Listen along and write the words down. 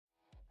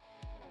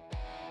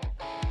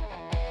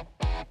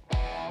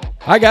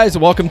Hi, guys,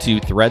 and welcome to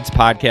Threads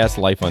Podcast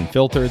Life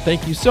Unfiltered.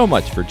 Thank you so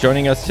much for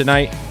joining us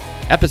tonight.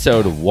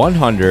 Episode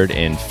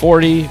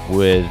 140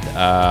 with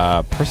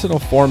personal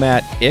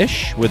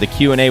format-ish with a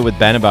Q&A with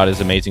Ben about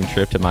his amazing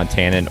trip to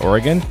Montana and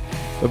Oregon.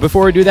 But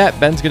before we do that,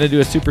 Ben's going to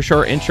do a super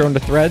short intro into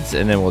Threads,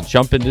 and then we'll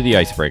jump into the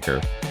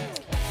icebreaker.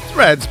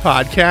 Threads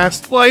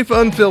Podcast Life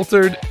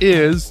Unfiltered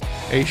is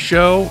a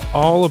show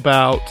all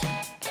about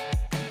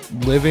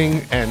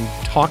living and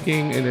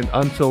talking in an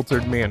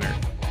unfiltered manner.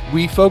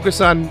 We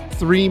focus on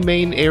three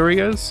main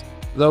areas.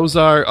 Those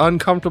are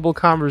uncomfortable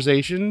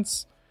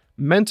conversations,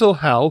 mental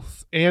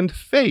health, and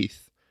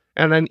faith.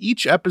 And on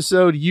each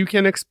episode, you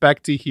can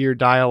expect to hear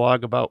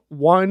dialogue about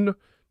one,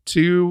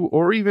 two,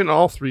 or even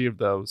all three of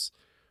those.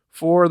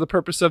 For the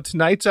purpose of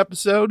tonight's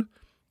episode,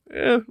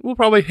 we'll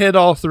probably hit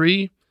all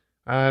three,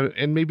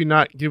 and maybe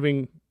not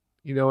giving,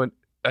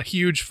 a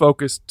huge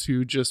focus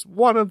to just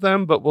one of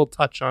them, but we'll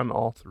touch on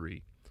all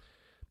three.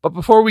 But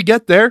before we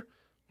get there,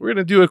 we're going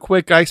to do a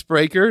quick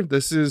icebreaker.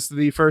 This is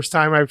the first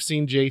time I've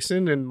seen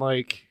Jason in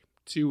like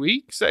 2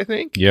 weeks, I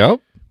think.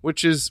 Yep.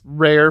 Which is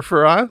rare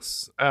for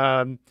us.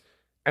 And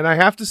I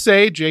have to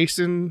say,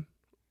 Jason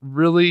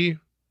really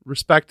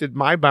respected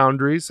my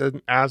boundaries.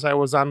 And as I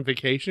was on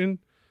vacation,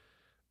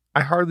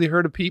 I hardly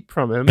heard a peep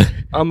from him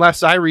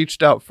unless I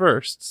reached out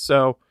first.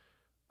 So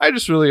I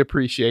just really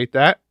appreciate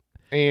that.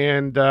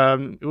 And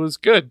it was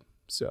good.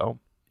 So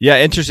Yeah,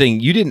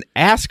 interesting. You didn't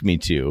ask me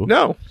to.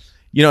 no.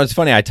 It's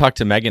funny. I talked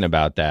to Megan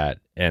about that,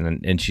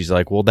 and she's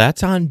like, well,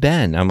 that's on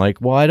Ben. I'm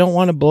like, well, I don't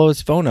want to blow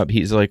his phone up.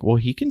 He's like, well,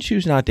 he can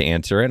choose not to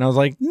answer it. And I was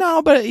like,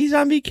 no, but he's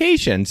on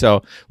vacation.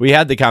 So we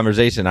had the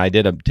conversation. I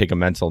did take a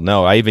mental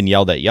no. I even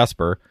yelled at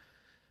Jesper.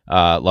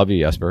 Love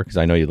you, Jesper, because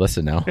I know you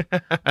listen now.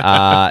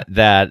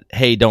 That,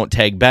 hey, don't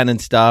tag Ben and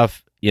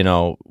stuff.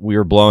 We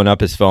were blowing up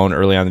his phone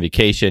early on the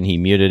vacation. He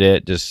muted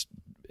it.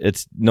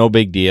 It's no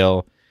big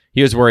deal.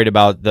 He was worried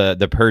about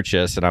the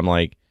purchase, and I'm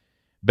like,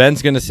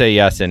 Ben's going to say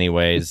yes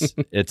anyways.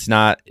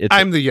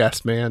 I'm the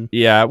yes man.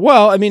 Yeah.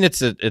 Well, I mean,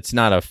 it's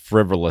not a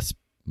frivolous.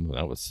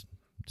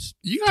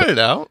 You got it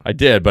out. I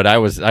did, but I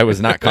was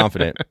not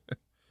confident.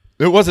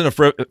 It wasn't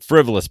a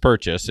frivolous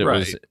purchase. It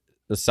was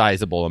a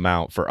sizable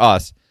amount for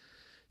us.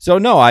 So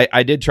no,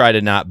 I did try to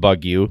not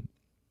bug you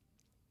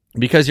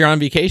because you're on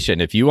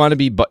vacation. If you want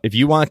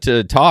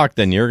to talk,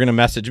 then you're going to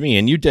message me,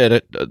 and you did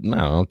it. I don't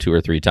know, 2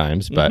 or 3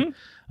 times, but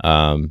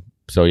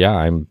so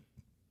yeah,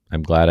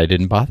 I'm glad I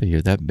didn't bother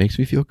you. That makes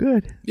me feel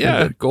good.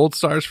 Yeah, gold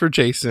stars for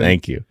Jason.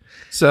 Thank you.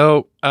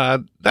 So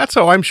that's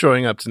how I'm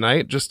showing up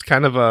tonight. Just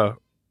kind of I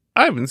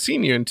haven't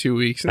seen you in 2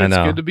 weeks, and it's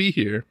good to be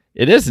here.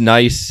 It is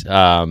nice,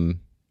 through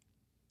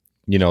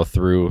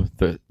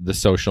the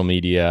social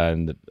media,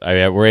 and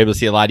we're able to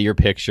see a lot of your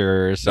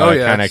pictures, so I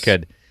kind of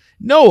could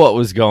know what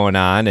was going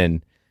on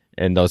and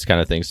those kind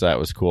of things, so that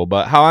was cool.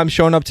 But how I'm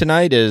showing up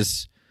tonight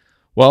is,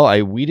 well,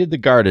 I weeded the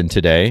garden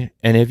today,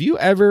 and have you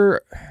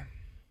ever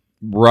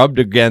rubbed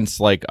against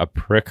like a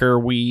pricker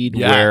weed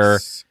where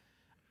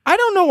I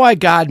don't know why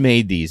God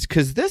made these,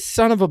 because this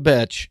son of a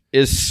bitch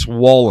is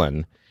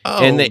swollen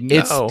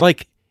it's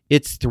like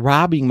it's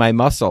throbbing my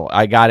muscle.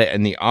 I got it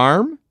in the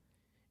arm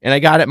and I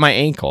got it in my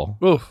ankle.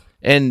 Oof.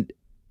 And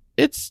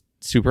it's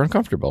super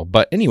uncomfortable.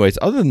 But anyways,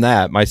 other than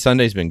that, my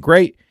Sunday's been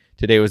great.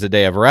 Today was a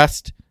day of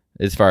rest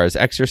as far as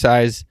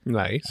exercise.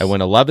 Nice. I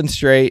went 11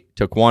 straight,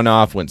 took 1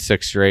 off, went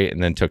 6 straight,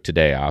 and then took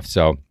today off.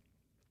 So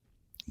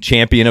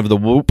champion of the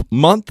Whoop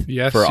month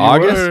for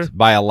August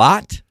by a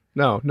lot.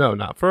 No,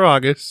 not for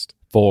August.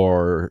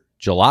 For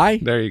July.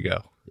 There you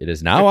go. It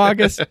is now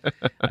August.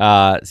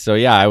 So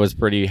yeah, I was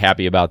pretty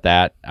happy about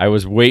that. I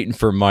was waiting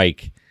for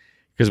Mike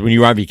because when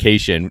you're on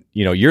vacation,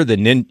 you're the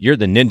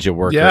ninja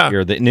worker. Yeah. Yeah.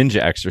 You're the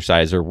ninja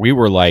exerciser. We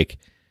were like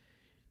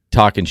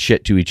talking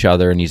shit to each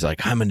other, and he's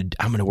like, I'm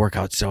gonna work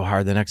out so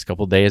hard the next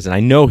couple of days. And I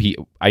knew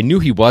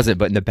he wasn't,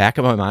 but in the back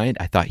of my mind,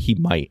 I thought he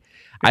might.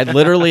 I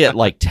literally at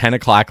like 10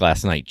 o'clock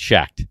last night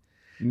checked.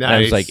 Nice. And I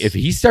was like, if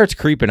he starts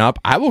creeping up,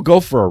 I will go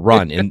for a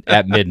run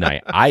at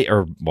midnight.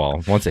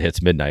 Once it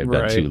hits midnight,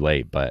 it's too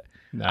late. But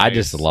nice. I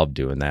just love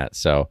doing that.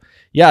 So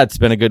yeah, it's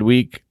been a good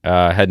week.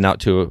 Heading out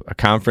to a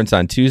conference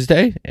on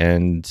Tuesday,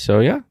 and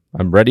so yeah,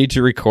 I'm ready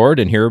to record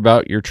and hear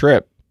about your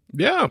trip.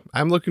 Yeah,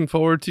 I'm looking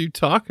forward to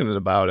talking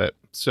about it.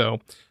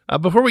 So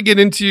before we get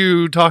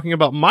into talking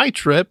about my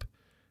trip,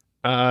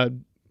 I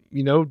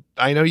know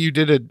you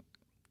did an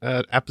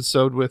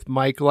episode with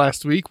Mike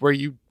last week where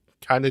you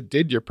kind of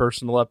did your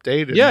personal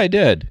update. And yeah, I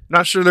did.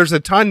 Not sure there's a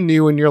ton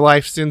new in your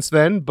life since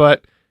then,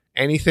 but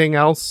anything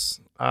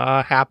else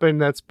happened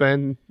that's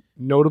been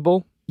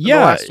notable in the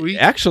last week?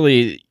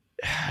 Actually,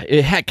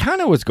 it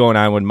kind of was going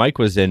on when Mike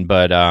was in,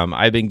 but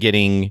I've been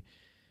getting...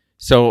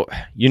 So,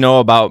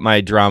 about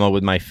my drama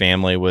with my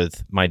family,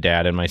 with my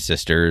dad and my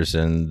sisters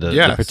and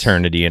the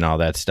paternity and all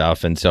that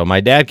stuff. And so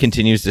my dad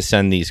continues to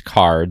send these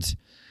cards.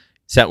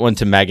 Sent one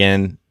to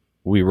Megan.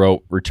 We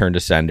wrote return to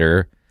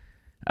sender.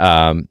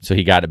 So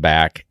he got it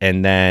back.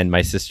 And then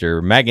my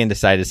sister Megan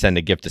decided to send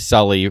a gift to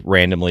Sully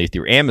randomly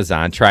through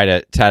Amazon, try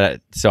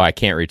to so I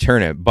can't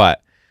return it.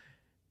 But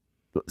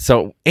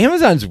so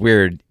Amazon's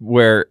weird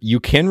where you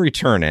can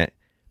return it,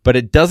 but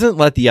it doesn't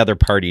let the other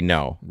party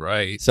know.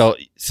 Right. So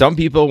some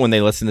people, when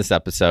they listen to this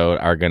episode,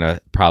 are going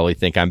to probably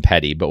think I'm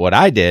petty. But what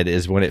I did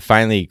is when it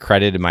finally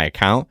credited my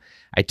account,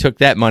 I took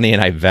that money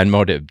and I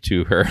Venmoed it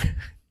to her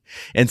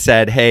and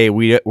said, hey,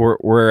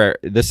 we're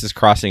this is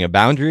crossing a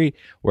boundary.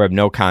 We have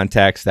no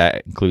context.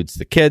 That includes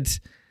the kids.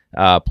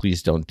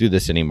 Please don't do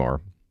this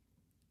anymore.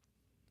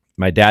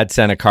 My dad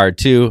sent a card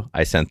too.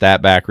 I sent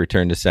that back,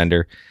 return to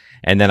sender.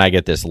 And then I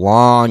get this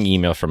long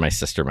email from my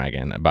sister,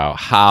 Megan, about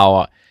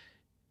how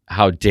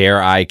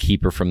dare I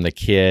keep her from the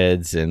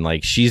kids. And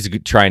like, she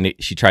tried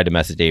to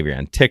message Avery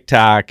on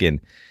TikTok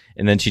and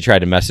then she tried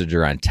to message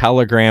her on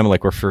Telegram.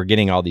 Like, we're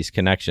forgetting all these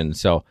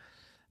connections. So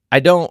I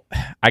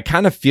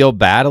kind of feel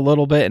bad a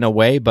little bit in a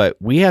way, but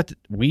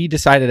we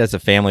decided as a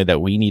family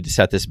that we need to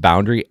set this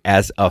boundary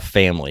as a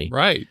family.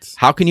 Right.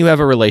 How can you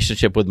have a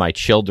relationship with my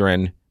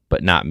children,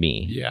 but not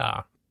me?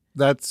 Yeah.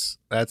 That's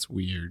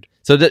weird.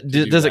 So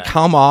does it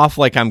come off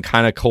like I'm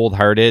kind of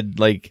cold-hearted?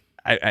 Like,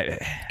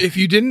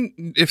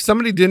 if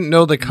somebody didn't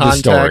know the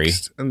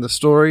context and the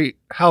story,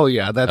 hell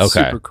yeah, that's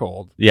super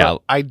cold. Yeah,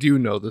 but I do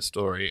know the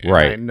story, and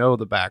right. I know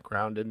the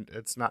background, and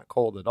it's not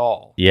cold at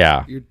all.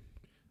 Yeah,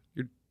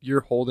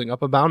 you're holding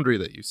up a boundary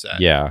that you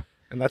set. Yeah,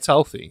 and that's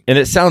healthy. And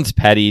it sounds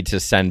petty to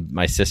send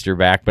my sister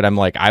back, but I'm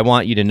like, I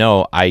want you to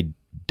know I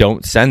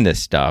don't send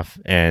this stuff,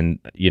 and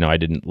I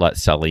didn't let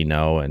Sully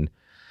know, and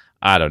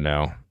I don't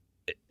know.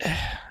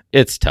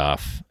 It's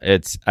tough.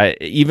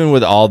 Even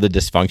with all the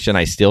dysfunction,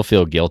 I still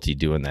feel guilty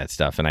doing that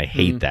stuff, and I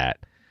hate that.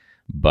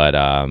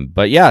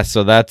 But yeah,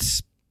 so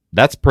that's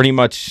pretty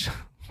much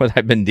what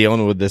I've been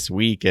dealing with this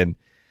week, and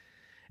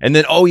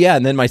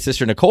then my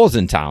sister Nicole's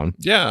in town.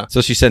 Yeah.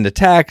 So she sent a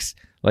text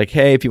like,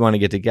 "Hey, if you want to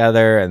get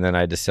together," and then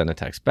I just sent a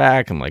text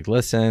back. I'm like,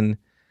 "Listen,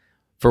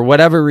 for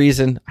whatever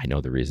reason, I know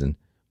the reason.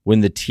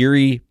 When the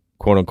Teary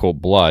quote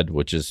unquote blood,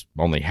 which is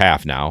only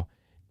half now,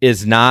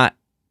 is not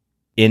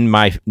in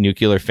my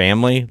nuclear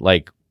family,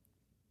 like,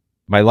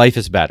 my life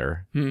is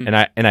better. And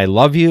I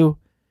love you,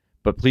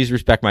 but please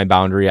respect my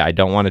boundary. I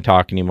don't want to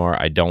talk anymore.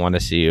 I don't want to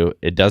see you.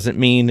 It doesn't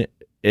mean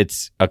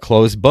it's a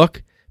closed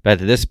book,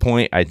 but at this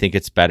point, I think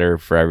it's better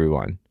for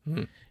everyone."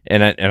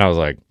 And I was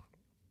like,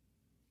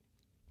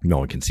 no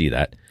one can see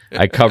that.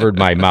 I covered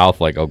my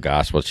mouth like, oh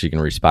gosh, what's she going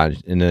to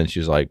respond? And then she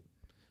was like,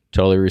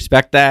 totally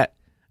respect that.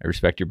 I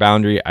respect your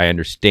boundary. I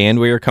understand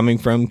where you're coming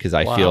from because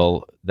I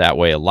feel that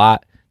way a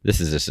lot. This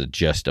is just a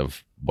gist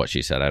of what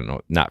she said. I don't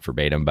know, not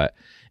verbatim, but,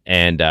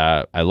 and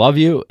I love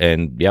you.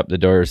 And yep, the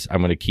doors,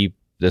 I'm going to keep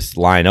this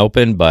line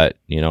open, but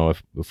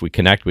if we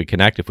connect, we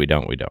connect. If we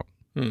don't, we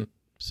don't.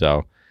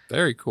 So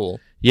very cool.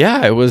 Yeah.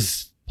 I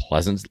was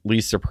pleasantly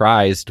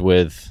surprised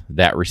with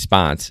that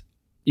response.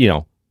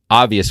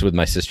 Obvious with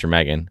my sister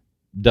Megan,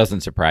 doesn't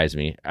surprise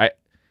me.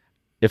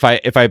 If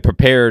I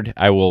prepared,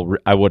 I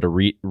would have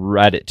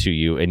read it to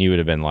you, and you would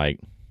have been like,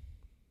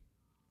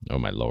 "Oh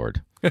my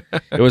Lord!"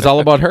 It was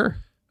all about her.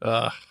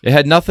 It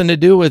had nothing to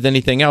do with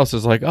anything else. It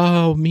was like,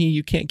 "Oh, me,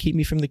 you can't keep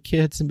me from the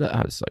kids," and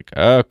I was like,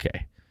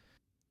 "Okay."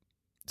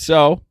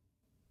 So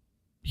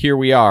here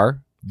we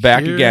are,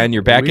 back again.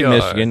 You're back in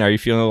Michigan. Are you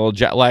feeling a little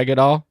jet lag at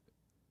all?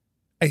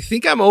 I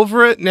think I'm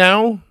over it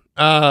now.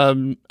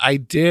 I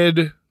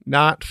did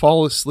not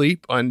fall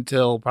asleep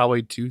until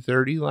probably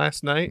 2:30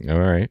 last night. All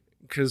right.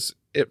 Because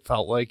it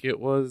felt like it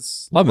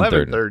was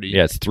 11:30.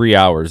 Yeah, it's 3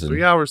 hours.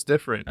 3 hours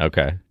different.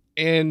 Okay.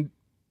 And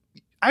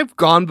I've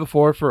gone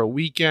before for a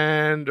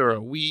weekend or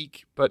a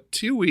week, but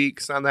 2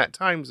 weeks on that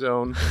time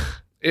zone,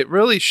 it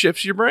really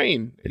shifts your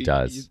brain. It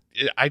does.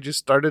 I just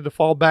started to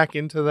fall back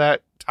into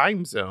that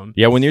time zone.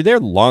 Yeah, when you're there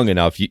long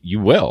enough, you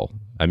will.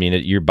 I mean,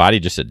 your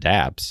body just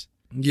adapts.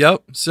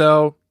 Yep.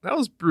 So that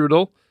was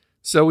brutal.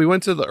 So we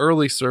went to the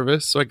early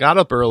service. So I got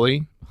up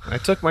early. I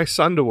took my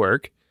son to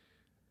work.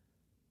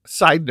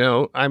 Side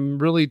note, I'm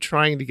really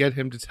trying to get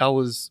him to tell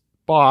his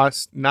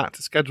boss not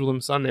to schedule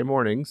him Sunday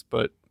mornings,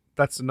 but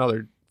that's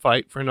another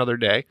fight for another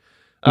day.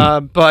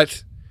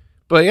 But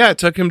yeah, I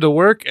took him to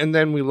work, and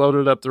then we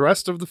loaded up the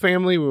rest of the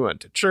family. We went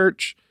to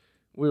church.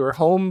 We were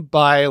home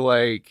by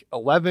like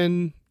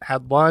 11,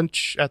 had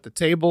lunch at the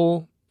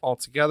table all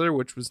together,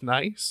 which was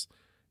nice.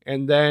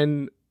 And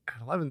then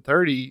at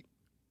 11:30,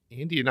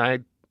 Andy and I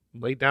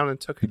laid down and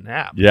took a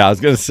nap. Yeah, I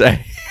was going to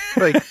say.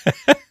 Like,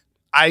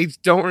 I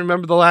don't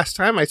remember the last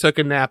time I took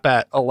a nap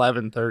at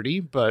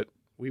 11:30, but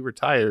we were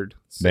tired.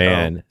 So.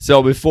 Man.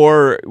 So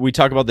before we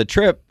talk about the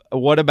trip,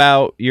 what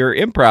about your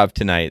improv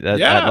tonight?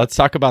 Let's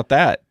talk about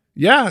that.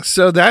 Yeah,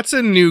 so that's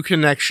a new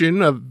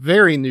connection, a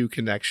very new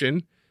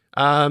connection.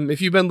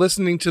 If you've been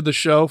listening to the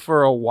show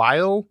for a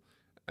while,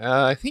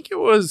 I think it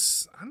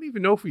was, I don't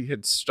even know if we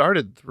had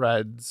started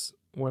Threads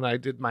when I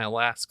did my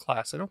last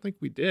class. I don't think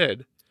we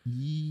did.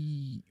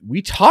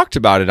 We talked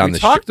about it on the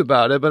show. We talked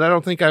about it, but I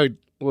don't think I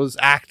was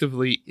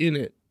actively in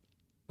it.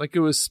 Like, it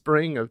was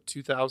spring of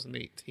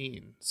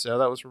 2018. So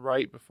that was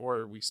right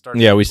before we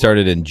started. Yeah, we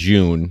started in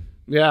June.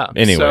 Yeah.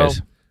 Anyways.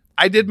 So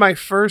I did my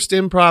first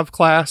improv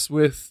class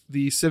with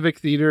the Civic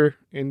Theater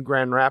in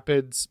Grand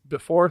Rapids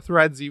before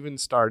Threads even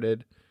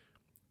started.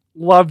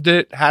 Loved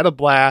it. Had a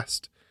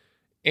blast.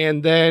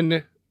 And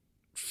then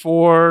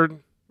for,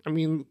 I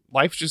mean,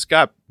 life just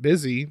got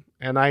busy,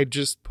 and I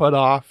just put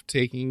off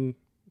taking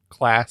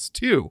class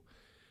 2.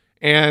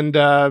 And,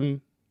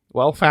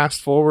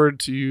 fast forward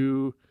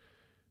to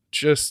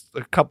just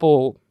a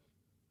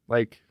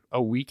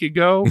week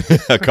ago.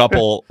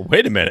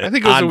 Wait a minute. I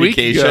think it was a week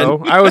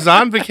ago. I was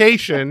on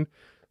vacation,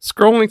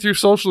 scrolling through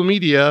social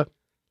media.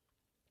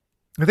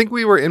 I think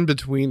we were in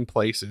between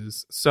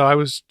places. So I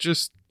was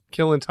just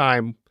killing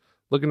time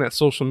looking at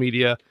social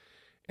media.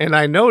 And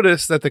I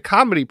noticed that the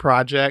Comedy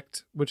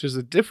Project, which is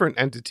a different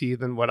entity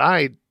than what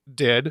I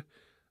did,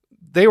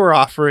 they were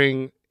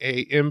offering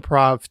a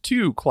Improv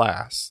 2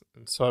 class.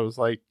 And so I was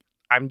like,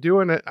 I'm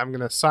doing it. I'm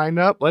going to sign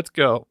up. Let's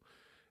go.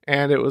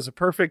 And it was a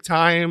perfect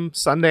time,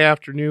 Sunday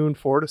afternoon,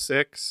 4 to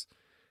 6.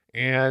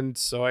 And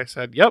so I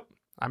said, yep,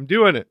 I'm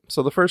doing it.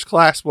 So the first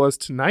class was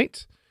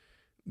tonight.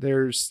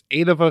 There's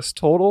 8 of us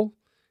total.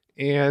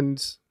 And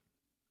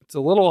it's a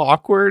little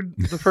awkward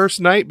the first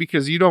night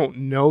because you don't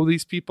know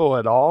these people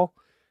at all.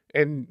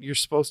 And you're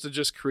supposed to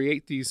just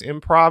create these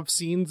improv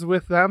scenes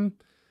with them.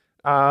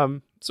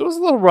 So it was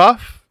a little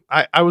rough.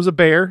 I was a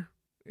bear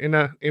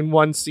in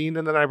one scene,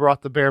 and then I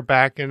brought the bear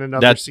back in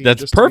another scene.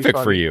 That's perfect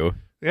for you.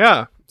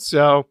 Yeah.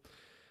 So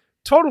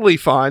totally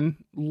fun.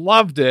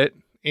 Loved it,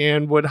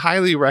 and would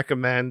highly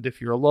recommend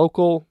if you're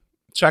local,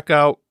 check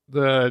out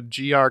the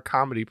GR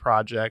Comedy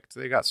Project.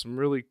 They got some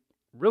really,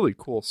 really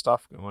cool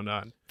stuff going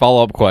on.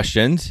 Follow-up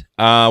questions.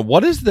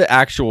 What is the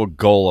actual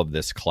goal of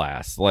this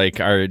class? Like,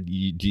 do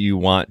you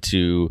want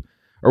to,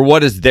 or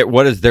what is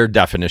their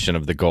definition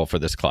of the goal for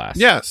this class?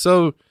 Yeah.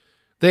 So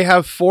they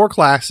have 4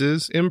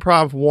 classes,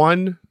 Improv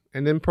 1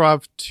 and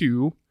Improv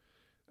 2.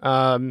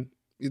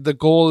 The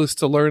goal is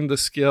to learn the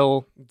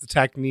skill, the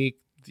technique,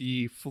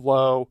 the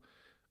flow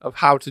of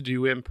how to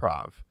do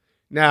improv.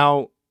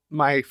 Now,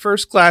 my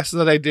first class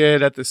that I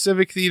did at the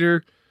Civic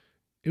Theater,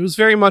 it was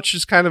very much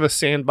just kind of a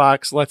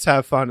sandbox. Let's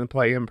have fun and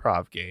play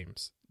improv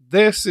games.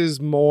 This is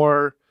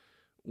more,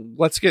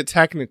 let's get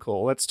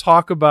technical. Let's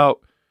talk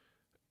about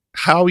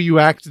how you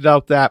acted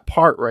out that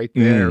part right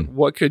there.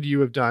 What could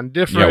you have done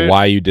different? Yeah,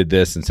 why you did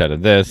this instead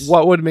of this.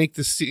 What would make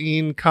the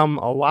scene come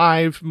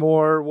alive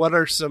more? What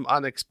are some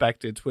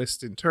unexpected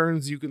twists and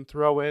turns you can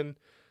throw in?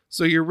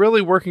 So you're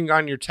really working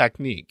on your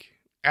technique.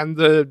 And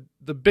the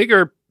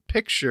bigger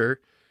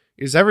picture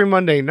is every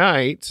Monday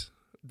night,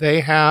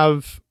 they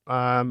have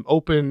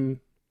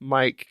open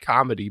mic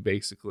comedy,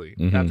 basically,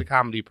 at the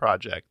Comedy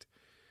Project.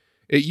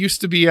 It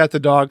used to be at the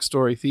Dog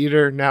Story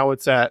Theater. Now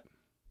it's at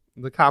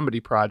the Comedy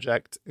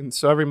Project. And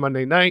so every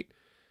Monday night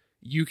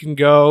you can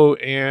go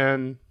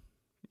and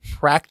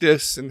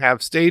practice and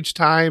have stage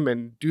time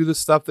and do the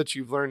stuff that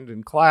you've learned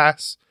in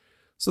class.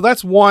 So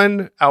that's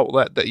one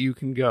outlet that you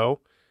can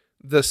go.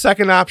 The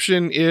second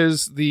option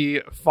is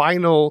the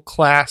final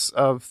class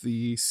of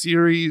the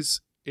series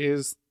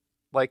is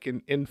like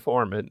an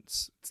informant.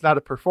 It's not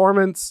a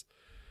performance.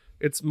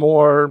 It's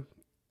more,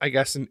 I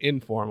guess, an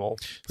informal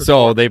performance.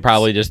 So they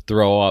probably just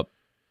throw up.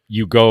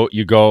 You go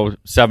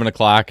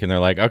 7:00 and they're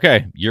like,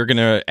 okay, you're going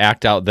to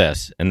act out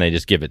this. And they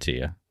just give it to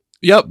you.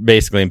 Yep.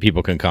 Basically. And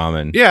people can come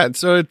and. Yeah.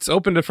 So it's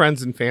open to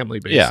friends and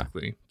family,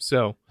 basically. Yeah.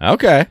 So.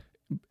 Okay.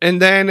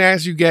 And then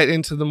as you get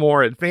into the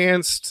more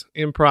advanced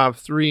Improv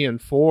 3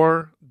 and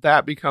 4,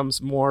 that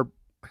becomes more,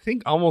 I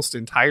think, almost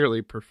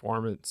entirely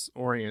performance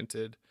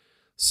oriented.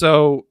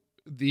 So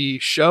the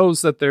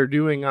shows that they're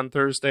doing on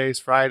Thursdays,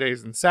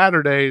 Fridays, and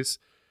Saturdays,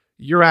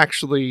 you're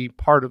actually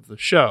part of the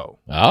show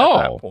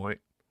at that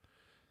point.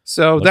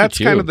 So that's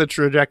kind of the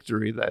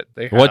trajectory that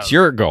they have. What's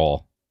your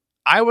goal?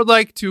 I would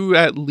like to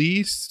at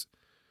least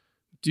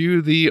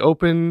do the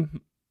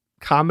open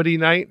comedy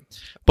night.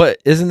 But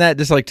isn't that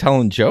just like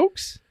telling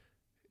jokes?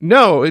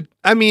 No,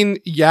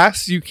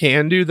 yes, you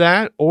can do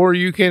that, or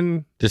you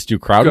can just do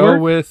crowd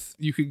work.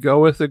 You could go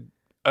with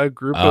a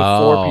group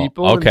of 4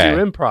 people and do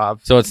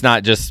improv. So it's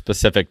not just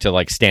specific to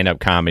like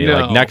stand-up comedy.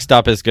 No. Like next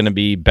up is going to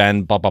be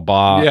Ben blah blah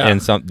blah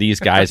and these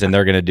guys and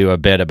they're going to do a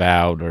bit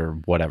about or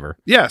whatever.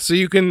 Yeah, so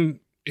you can,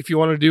 if you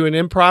want to do an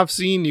improv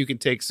scene, you can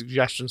take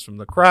suggestions from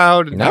the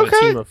crowd and have a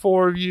team of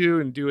 4 of you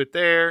and do it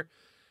there.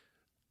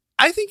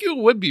 I think it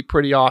would be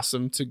pretty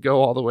awesome to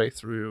go all the way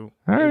through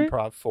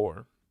Improv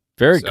 4.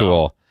 Very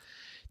cool.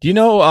 Do you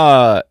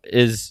know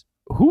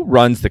who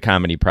runs the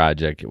Comedy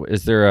Project?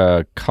 Is there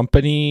a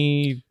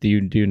company? Do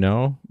you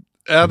know?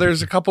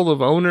 There's a couple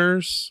of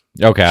owners.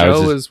 Okay,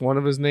 Joe is one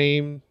of his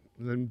name.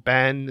 And then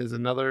Ben is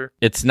another.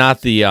 It's not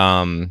the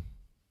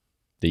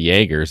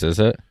Jaegers, is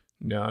it?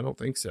 No, I don't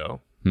think so.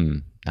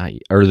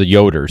 Or the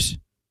Yoders.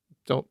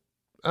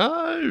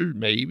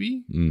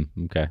 Maybe.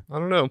 Okay. I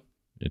don't know.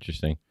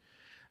 Interesting.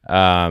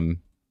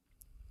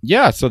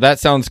 Yeah, so that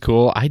sounds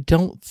cool. I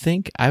don't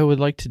think I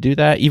would like to do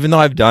that, even though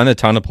I've done a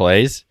ton of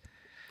plays.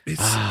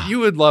 You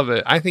would love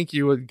it. I think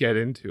you would get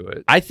into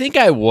it. I think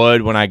I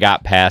would when I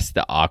got past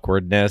the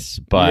awkwardness,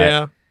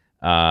 but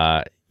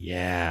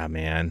yeah,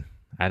 man.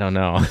 I don't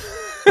know.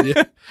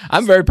 Yeah.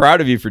 I'm very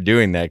proud of you for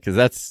doing that because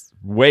that's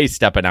way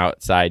stepping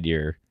outside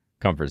your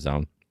comfort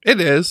zone.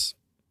 It is.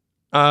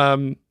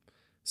 So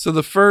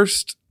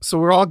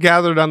we're all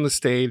gathered on the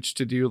stage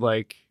to do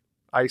like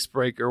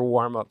icebreaker,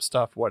 warm-up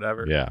stuff,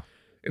 whatever. Yeah.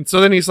 And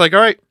so then he's like, all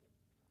right,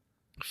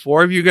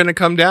 4 of you going to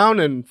come down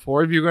and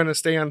 4 of you going to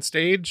stay on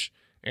stage.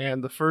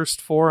 And the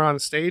first 4 on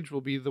stage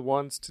will be the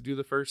ones to do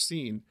the first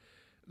scene.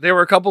 There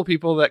were a couple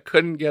people that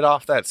couldn't get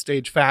off that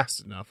stage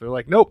fast enough. They're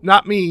like, nope,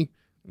 not me.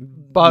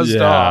 Buzzed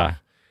off.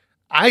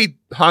 I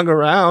hung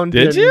around.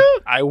 Did you?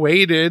 I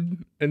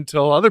waited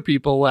until other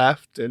people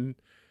left. And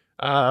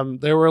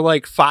there were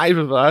like 5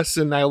 of us.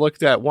 And I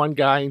looked at one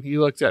guy and he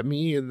looked at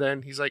me. And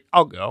then he's like,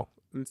 I'll go.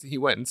 And he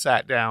went and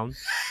sat down.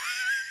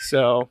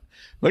 So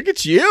look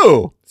at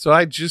you. So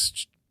I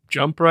just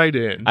jump right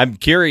in. I'm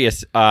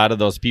curious, out of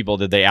those people,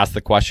 did they ask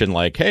the question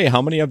like, hey,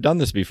 how many have done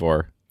this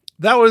before?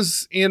 That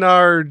was in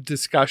our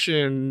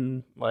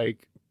discussion,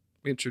 like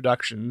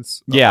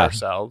introductions of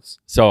ourselves.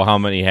 So how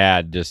many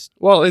had just...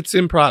 Well, it's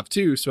improv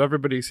too, so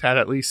everybody's had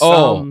at least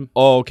some...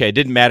 Oh, okay. It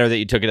didn't matter that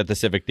you took it at the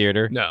Civic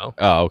Theater? No.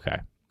 Oh,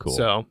 okay. Cool.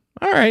 So...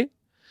 All right.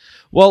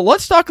 Well,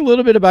 let's talk a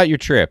little bit about your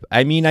trip.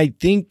 I mean, I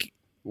think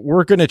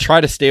we're going to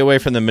try to stay away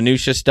from the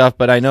minutia stuff,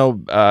 but I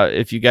know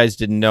if you guys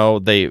didn't know,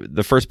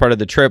 the first part of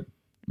the trip,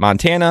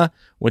 Montana,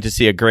 went to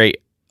see a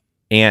great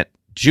Aunt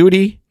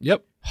Judy.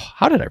 Yep.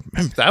 How did I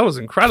remember? That was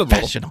incredible.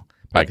 Professional.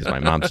 Probably because my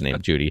mom's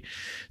named Judy.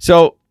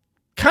 So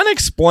kind of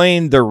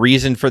explain the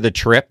reason for the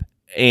trip.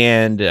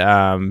 And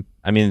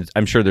I mean,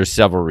 I'm sure there's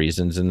several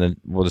reasons, and then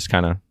we'll just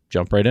kind of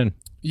jump right in.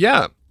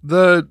 Yeah.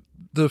 The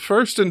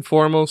first and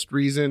foremost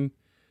reason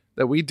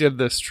that we did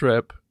this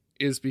trip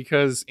is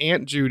because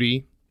Aunt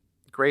Judy,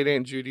 great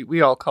Aunt Judy,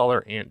 we all call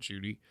her Aunt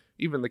Judy,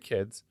 even the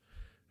kids,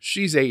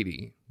 she's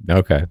 80.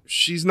 Okay.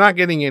 She's not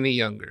getting any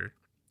younger.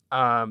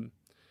 And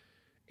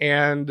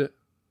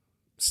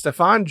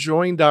Stefan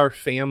joined our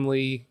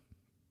family,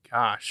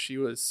 gosh, she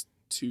was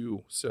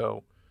 2,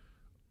 so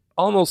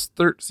almost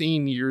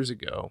 13 years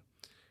ago.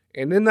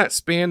 And in that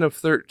span of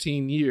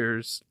 13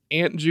 years,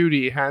 Aunt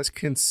Judy has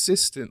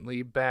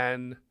consistently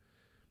been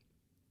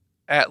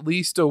at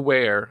least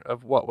aware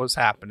of what was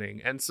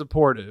happening and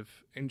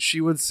supportive. And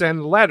she would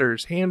send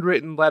letters,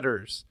 handwritten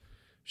letters.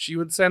 She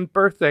would send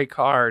birthday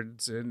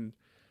cards. And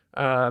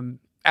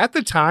at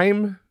the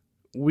time,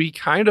 we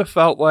kind of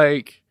felt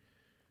like,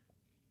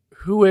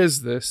 who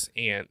is this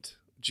Aunt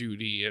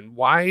Judy? And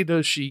why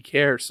does she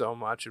care so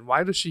much? And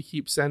why does she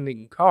keep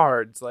sending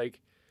cards? Like,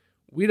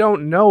 we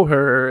don't know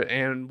her,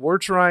 and we're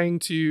trying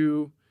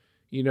to,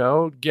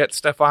 get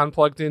Stefan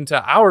plugged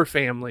into our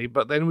family,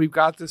 but then we've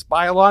got this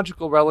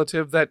biological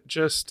relative that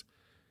just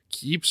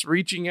keeps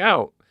reaching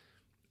out.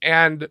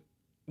 And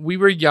we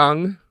were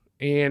young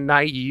and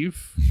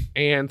naive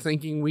and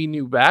thinking we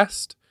knew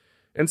best.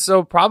 And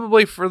so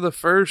probably for the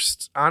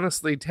first,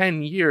 honestly,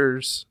 10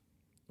 years,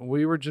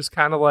 we were just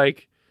kind of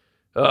like,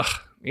 ugh,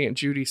 Aunt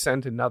Judy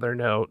sent another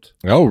note.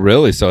 Oh,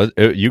 really? So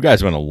you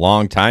guys went a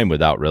long time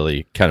without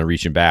really kind of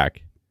reaching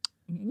back.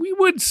 We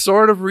would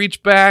sort of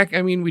reach back.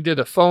 I mean, we did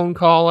a phone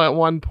call at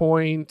one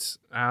point.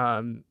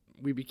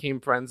 We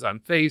became friends on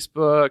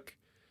Facebook.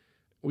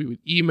 We would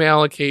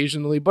email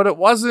occasionally, but it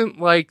wasn't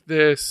like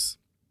this.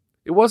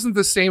 It wasn't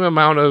the same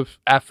amount of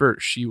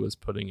effort she was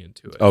putting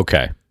into it.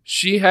 Okay.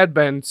 She had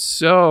been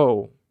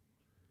so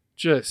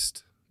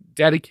just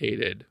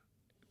dedicated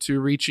to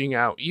reaching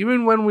out,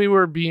 even when we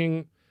were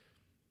being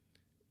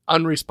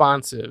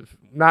unresponsive,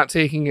 not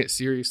taking it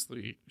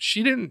seriously.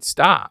 She didn't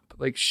stop.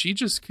 Like, she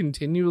just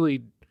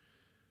continually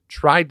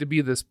tried to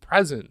be this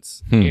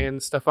presence in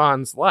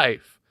Stefan's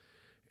life.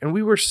 And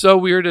we were so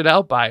weirded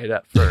out by it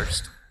at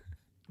first.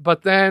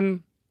 But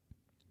then,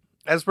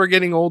 as we're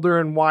getting older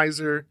and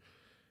wiser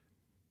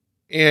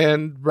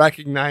and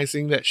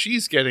recognizing that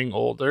she's getting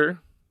older,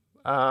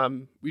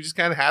 we just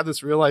kind of had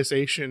this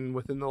realization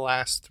within the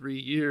last 3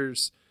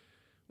 years,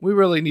 we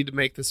really need to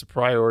make this a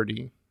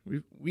priority.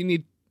 We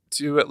need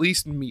to at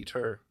least meet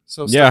her.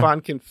 So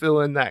Stefan can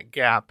fill in that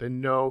gap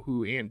and know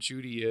who Aunt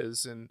Judy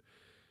is.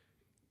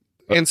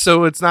 And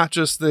so it's not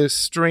just this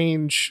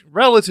strange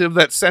relative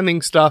that's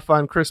sending stuff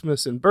on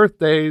Christmas and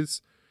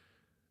birthdays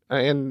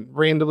and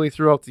randomly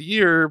throughout the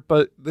year,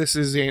 but this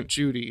is Aunt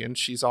Judy, and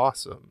she's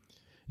awesome.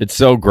 It's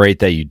so great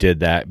that you did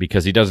that,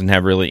 because he doesn't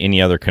have really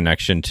any other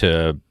connection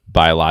to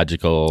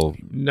biological.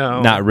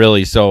 No. Not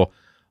really. So,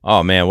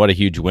 oh man, what a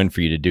huge win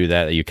for you to do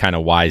that you kind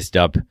of wised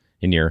up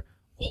in your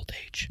old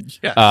age.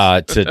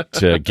 Yes.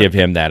 To give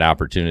him that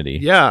opportunity.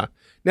 Yeah.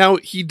 Now,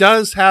 he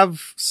does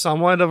have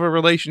somewhat of a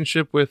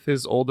relationship with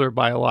his older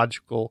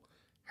biological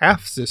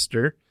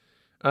half-sister,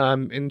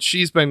 and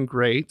she's been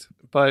great,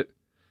 but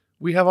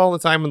we have all the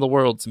time in the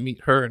world to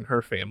meet her and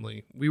her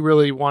family. We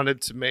really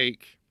wanted to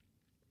make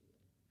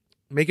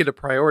it a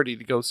priority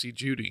to go see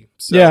Judy.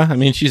 So, yeah, I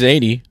mean, she's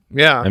 80.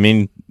 Yeah. I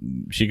mean,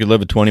 she could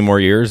live 20 more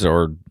years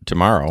or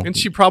tomorrow. And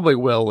she probably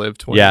will live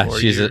 20 more years. Yeah,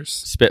 she's a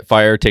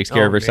Spitfire, takes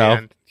care of herself.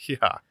 Man.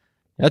 Yeah.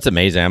 That's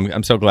amazing.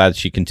 I'm so glad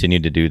she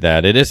continued to do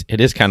that. It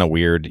is kind of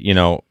weird,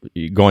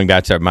 going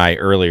back to my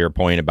earlier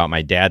point about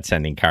my dad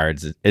sending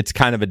cards. It's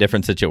kind of a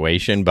different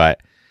situation, but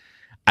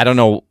I don't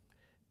know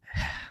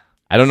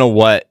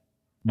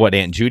what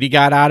Aunt Judy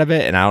got out of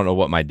it, and I don't know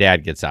what my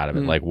dad gets out of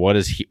it. Like,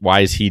 why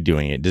is he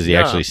doing it? Does he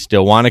actually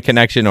still want a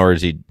connection, or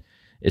is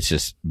It's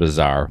just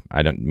bizarre.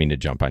 I don't mean to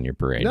jump on your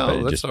parade, No, but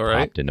it that's just all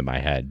right. popped into my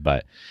head.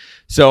 But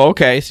so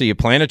you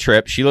plan a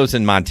trip. She lives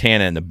in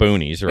Montana in the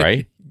boonies,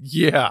 right?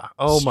 Yeah.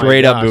 Oh my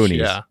Straight up gosh, boonies.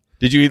 Yeah.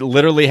 Did you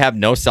literally have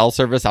no cell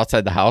service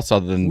outside the house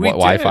other than We did.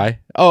 Wi-Fi?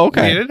 Oh,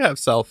 okay. We did have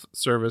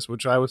self-service,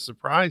 which I was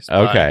surprised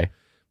by. Okay.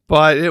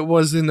 But it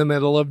was in the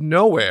middle of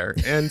nowhere.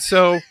 And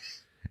so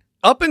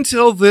up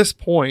until this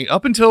point,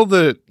 up until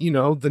the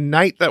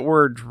night that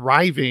we're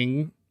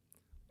driving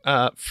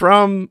so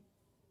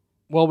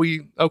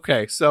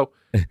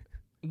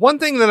one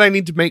thing that I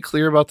need to make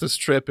clear about this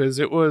trip is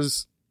it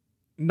was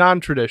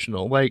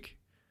non-traditional. Like,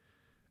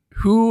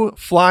 who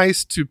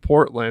flies to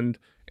Portland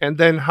and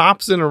then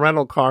hops in a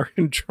rental car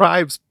and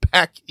drives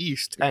back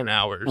east 10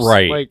 hours?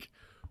 Right. Like,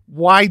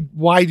 why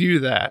do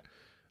that?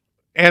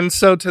 And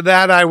so to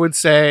that, I would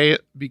say,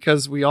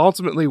 because we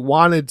ultimately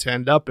wanted to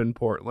end up in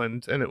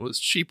Portland and it was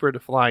cheaper to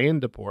fly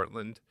into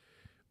Portland.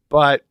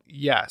 But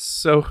yes,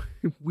 so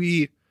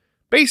we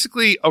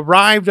basically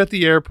arrived at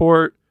the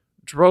airport,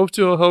 drove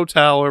to a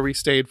hotel where we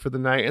stayed for the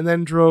night, and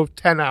then drove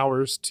 10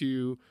 hours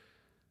to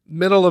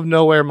middle of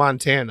nowhere,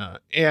 Montana.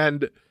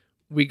 And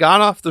we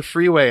got off the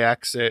freeway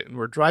exit and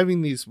we're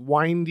driving these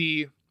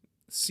windy,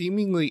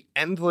 seemingly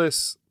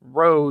endless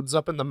roads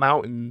up in the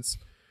mountains.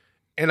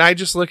 And I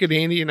just look at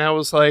Andy and I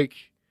was like,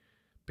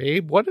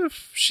 babe, what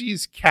if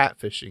she's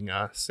catfishing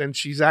us and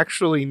she's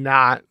actually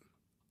not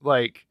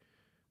like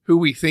who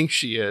we think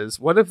she is?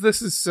 What if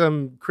this is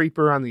some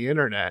creeper on the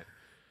internet?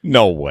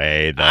 No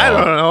way, though. I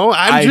don't know.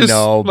 I I'm just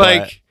know,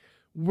 like,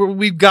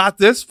 we've got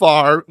this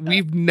far.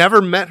 We've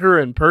never met her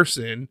in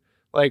person.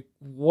 Like,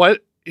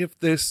 what if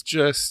this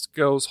just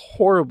goes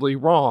horribly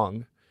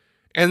wrong?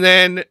 And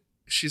then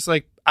she's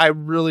like, I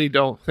really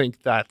don't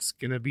think that's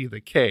going to be the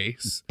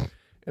case.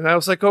 And I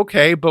was like,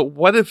 okay, but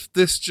what if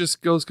this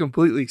just goes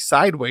completely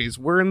sideways?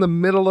 We're in the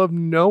middle of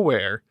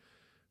nowhere.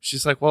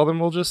 She's like, well, then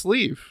we'll just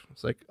leave. I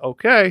was like,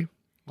 okay,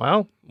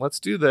 well,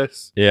 let's do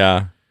this.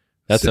 Yeah.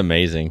 That's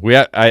amazing.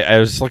 I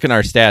was looking at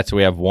our stats.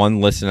 We have one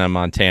listen on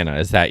Montana.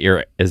 Is that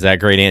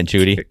great Aunt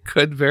Judy? It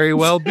could very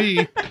well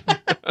be.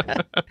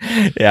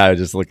 Yeah, I was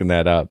just looking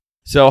that up.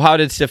 So how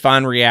did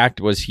Stefan react?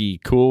 Was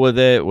he cool with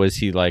it? Was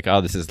he like,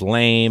 oh, this is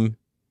lame?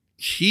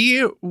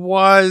 He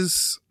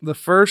was, the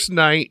first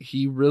night,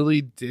 he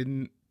really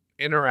didn't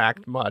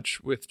interact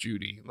much with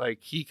Judy. Like,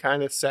 he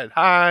kind of said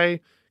hi,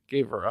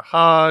 gave her a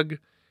hug,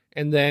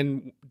 and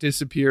then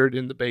disappeared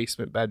in the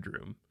basement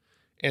bedroom.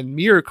 And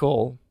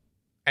Miracle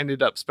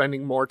ended up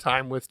spending more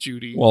time with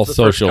Judy. Well, the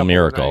social first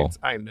miracle. nights.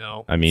 I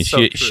know. I mean, So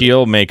true.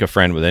 she'll make a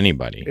friend with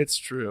anybody. It's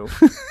true.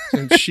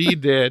 And she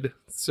did.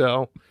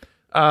 So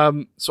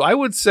I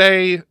would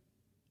say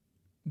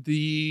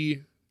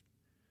the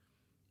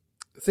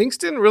things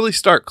didn't really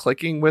start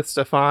clicking with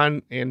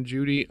Stefan and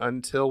Judy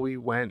until we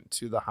went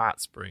to the hot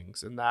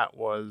springs. And that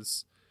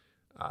was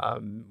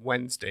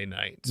Wednesday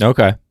night.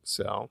 Okay.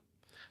 So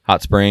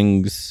Hot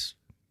springs.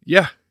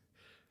 yeah.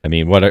 I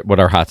mean, what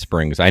are hot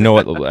springs? I know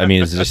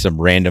is it just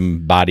some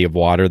random body of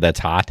water that's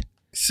hot?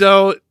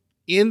 So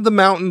in the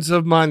mountains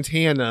of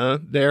Montana,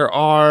 there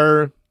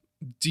are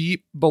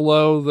deep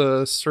below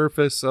the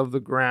surface of the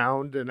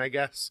ground, and I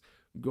guess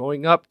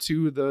going up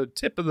to the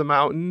tip of the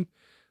mountain,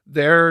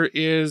 there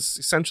is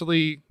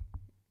essentially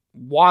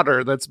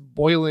water that's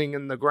boiling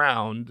in the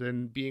ground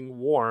and being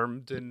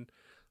warmed. And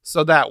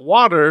so that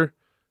water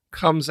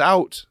comes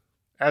out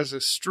as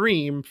a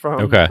stream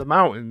from the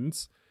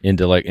mountains.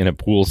 Into like in a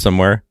pool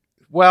somewhere?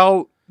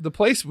 Well, the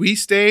place we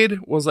stayed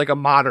was like a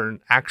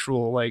modern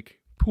actual like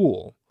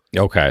pool.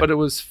 Okay. But it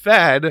was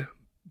fed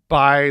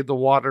by the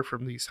water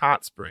from these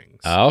hot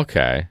springs.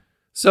 Okay.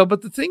 So,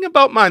 but the thing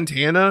about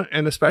Montana,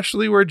 and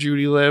especially where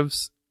Judy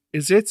lives,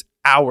 is it's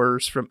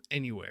hours from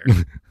anywhere.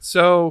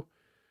 So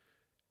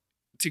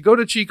to go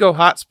to Chico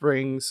Hot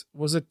Springs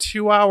was a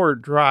 2-hour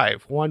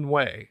drive one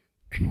way.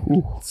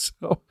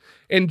 So,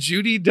 and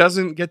Judy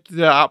doesn't get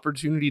the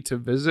opportunity to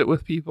visit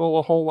with people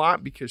a whole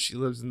lot because she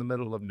lives in the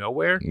middle of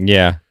nowhere.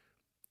 Yeah.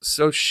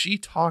 So she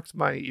talked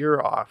my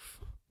ear off.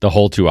 The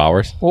whole 2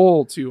 hours?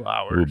 Whole 2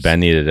 hours. Ooh, Ben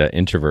needed an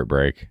introvert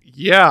break.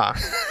 Yeah.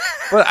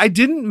 But I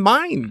didn't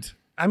mind.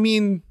 I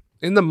mean,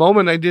 in the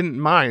moment, I didn't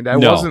mind. I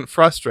wasn't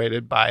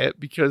frustrated by it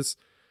because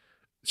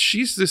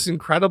she's this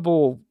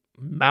incredible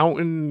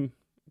mountain,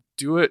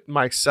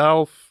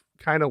 do-it-myself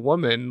kind of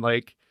woman.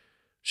 Like,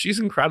 she's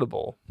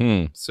incredible.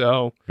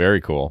 So very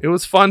cool. It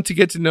was fun to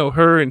get to know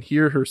her and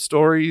hear her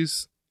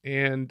stories.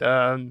 And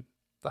the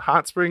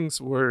hot springs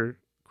were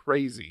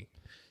crazy.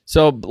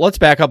 So let's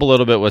back up a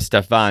little bit with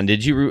Stefan.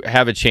 Did you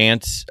have a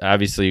chance?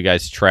 Obviously, you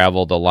guys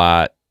traveled a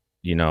lot.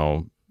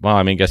 Well,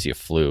 I mean, I guess you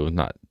flew,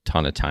 not a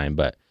ton of time,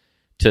 but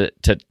to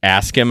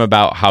ask him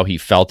about how he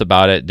felt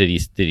about it. Did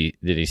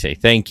he say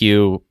thank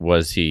you?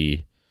 Was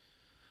he?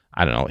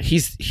 I don't know.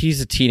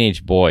 He's a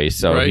teenage boy,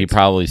 so he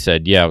probably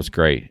said, yeah, it was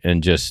great.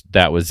 And just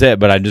that was it.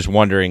 But I'm just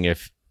wondering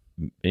if,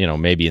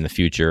 maybe in the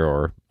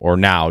future or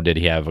now, did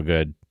he have a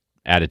good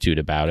attitude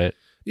about it?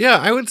 Yeah,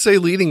 I would say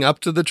leading up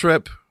to the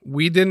trip,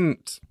 we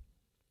didn't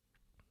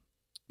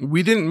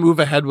move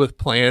ahead with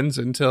plans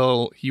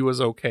until he was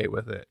okay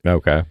with it.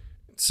 Okay.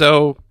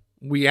 So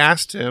we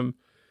asked him,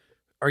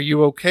 "Are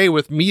you okay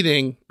with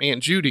meeting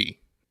Aunt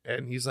Judy?"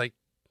 And he's like,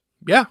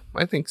 "Yeah,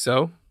 I think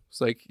so." It's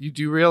like, "You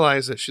do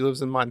realize that she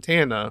lives in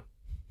Montana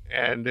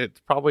and it's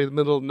probably the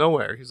middle of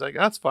nowhere." He's like,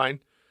 "That's fine."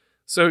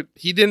 So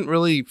he didn't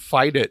really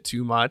fight it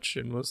too much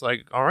and was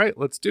like, "All right,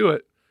 let's do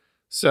it."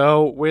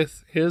 So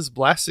with his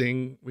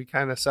blessing, we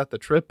kind of set the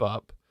trip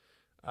up.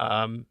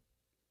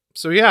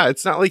 So yeah,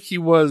 it's not like he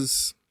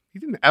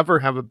didn't ever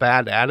have a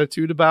bad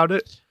attitude about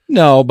it.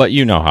 No, but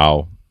you know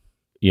how,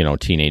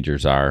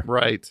 teenagers are.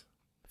 Right.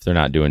 If they're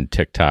not doing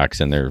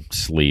TikToks in their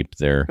sleep,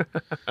 they're,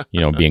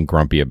 being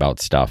grumpy about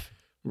stuff.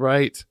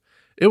 Right.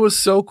 It was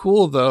so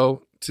cool,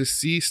 though, to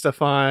see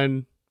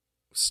Stefan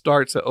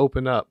start to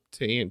open up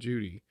to Aunt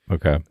Judy.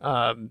 Okay.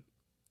 I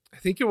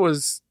think it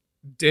was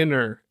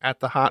dinner at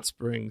the Hot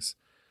Springs.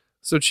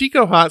 So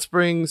Chico Hot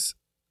Springs,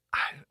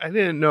 I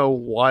didn't know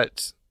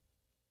what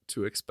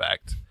to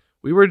expect.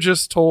 We were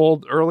just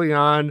told early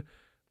on,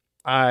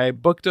 I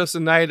booked us a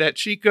night at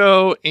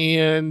Chico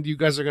and you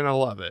guys are going to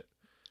love it.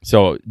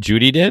 So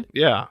Judy did?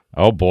 Yeah.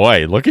 Oh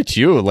boy, look at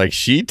you. Like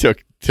she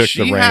took the reins.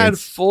 She had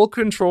full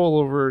control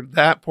over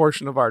that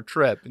portion of our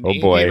trip. And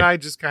Andy and I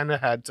just kind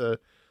of had to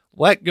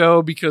let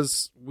go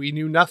because we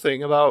knew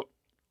nothing about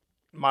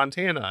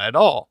Montana at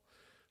all.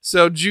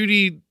 So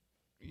Judy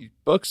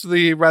books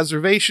the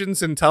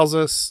reservations and tells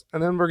us,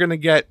 and then we're going to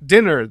get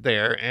dinner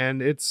there.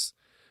 And it's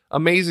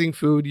amazing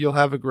food. You'll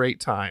have a great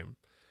time.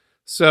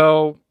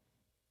 So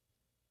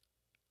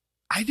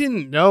I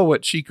didn't know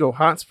what Chico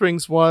Hot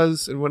Springs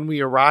was. And when we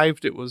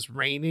arrived, it was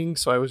raining.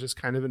 So I was just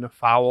kind of in a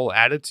foul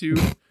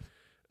attitude.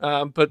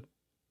 But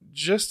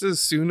just as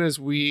soon as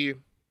we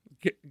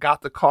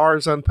got the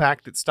cars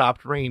unpacked, it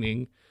stopped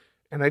raining.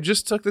 And I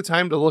just took the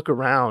time to look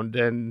around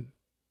and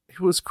it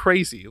was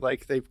crazy.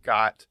 Like they've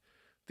got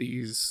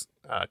these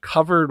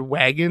covered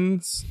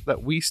wagons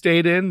that we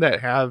stayed in that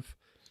have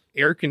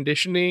air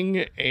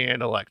conditioning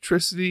and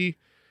electricity.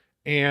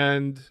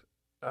 And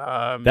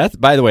that's,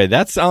 by the way,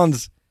 that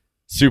sounds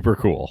super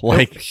cool.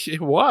 Like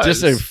it was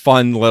just a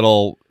fun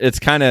little, it's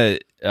kind of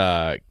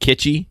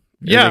kitschy.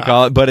 Yeah. They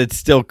call it, but it's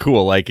still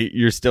cool. Like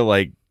you're still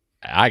like,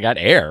 I got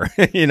air.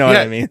 You know what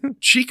I mean?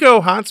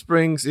 Chico Hot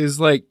Springs is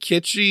like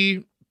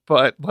kitschy,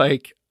 but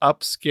like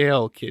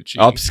upscale kitschy.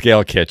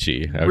 Upscale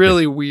kitschy. Okay.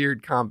 Really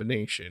weird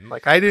combination.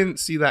 Like I didn't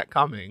see that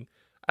coming.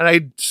 And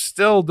I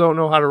still don't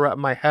know how to wrap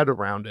my head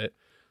around it.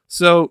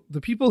 So the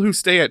people who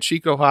stay at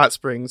Chico Hot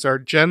Springs are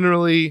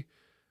generally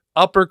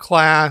upper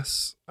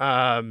class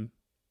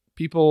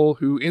people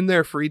who in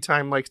their free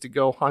time likes to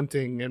go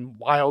hunting and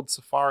wild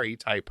safari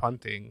type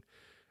hunting.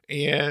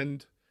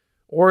 And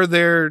or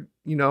they're,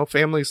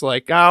 families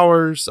like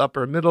ours,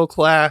 upper middle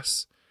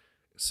class.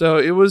 So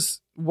it was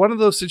one of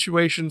those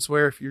situations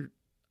where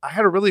I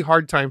had a really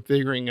hard time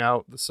figuring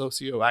out the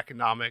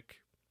socioeconomic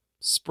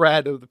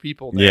spread of the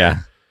people there. Yeah.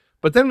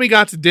 But then we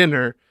got to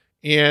dinner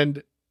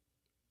and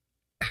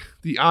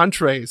the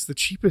entrees, the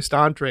cheapest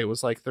entree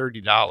was like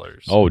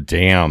 $30. Oh,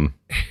 damn.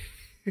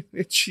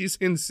 And she's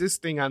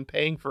insisting on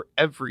paying for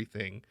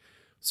everything.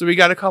 So we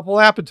got a couple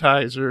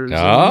appetizers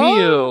and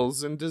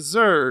meals and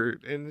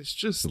dessert, and it's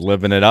just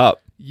living it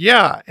up.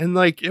 Yeah, and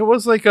like it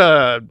was like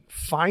a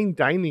fine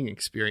dining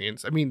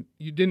experience. I mean,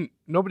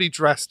 nobody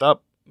dressed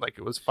up like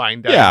it was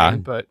fine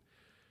dining, but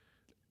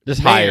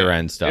just higher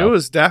end stuff. It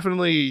was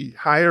definitely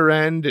higher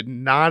end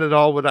and not at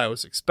all what I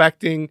was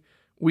expecting.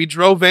 We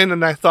drove in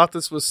and I thought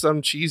this was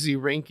some cheesy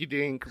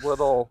rinky-dink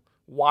little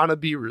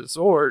wannabe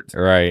resort.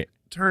 Right.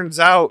 Turns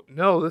out,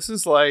 no, this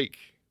is like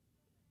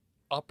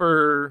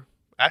upper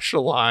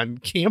echelon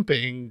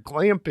camping,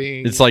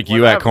 glamping. It's like whatever.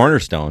 You at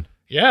Cornerstone.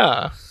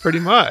 Yeah, pretty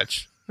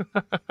much.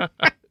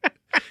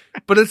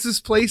 But it's this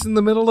place in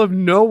the middle of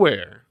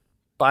nowhere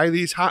by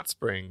these hot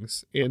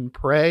springs in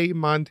Prairie,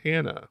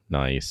 Montana.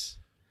 Nice.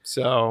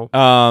 So,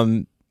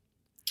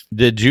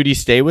 did Judy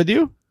stay with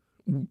you?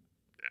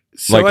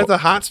 So at the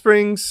hot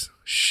springs,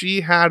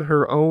 she had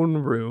her own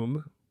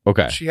room.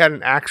 Okay. She had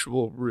an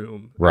actual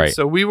room. Right.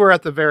 So we were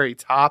at the very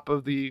top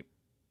of the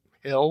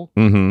hill.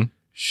 Mm-hmm.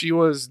 She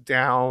was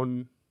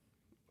down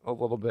a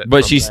little bit.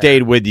 But she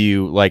stayed with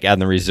you like at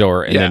the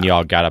resort and then you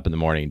all got up in the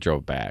morning and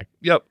drove back.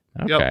 Yep.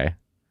 Okay. Yep.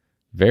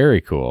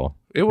 Very cool.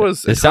 It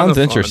was. It sounds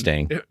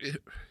interesting.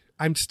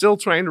 I'm still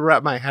trying to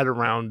wrap my head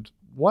around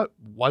what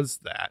was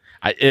that.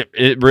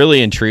 It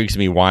really intrigues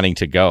me wanting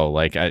to go.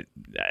 Like it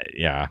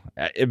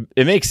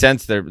makes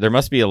sense. There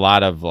must be a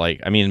lot of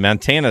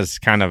Montana's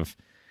kind of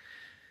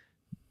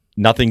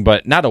nothing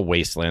but not a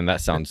wasteland.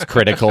 That sounds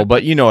critical,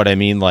 but you know what I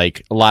mean?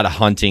 Like a lot of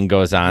hunting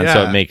goes on. Yeah.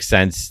 So it makes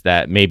sense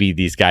that maybe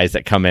these guys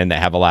that come in that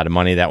have a lot of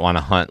money that want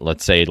to hunt,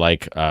 let's say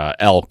like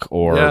elk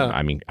or,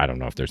 I don't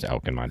know if there's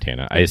elk in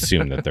Montana. I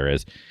assume that there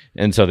is.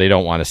 And so they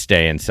don't want to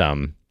stay in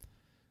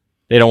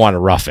they don't want to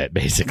rough it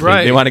basically.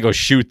 Right. They want to go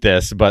shoot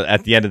this, but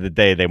at the end of the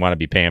day, they want to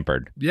be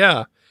pampered.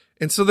 Yeah.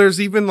 And so there's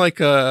even like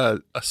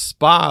a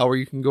spa where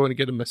you can go and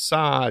get a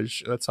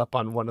massage that's up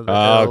on one of the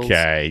hills.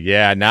 Okay,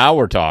 yeah, now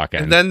we're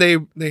talking. And then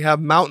they have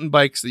mountain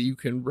bikes that you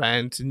can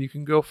rent and you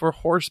can go for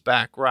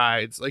horseback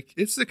rides. Like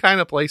it's the kind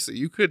of place that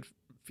you could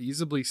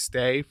feasibly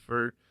stay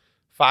for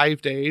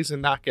 5 days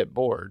and not get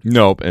bored.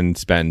 Nope, and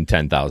spend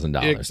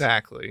 $10,000.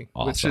 Exactly.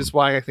 Awesome. Which is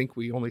why I think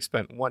we only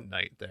spent one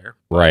night there.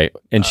 Right.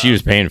 And she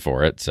was paying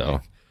for it,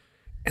 so.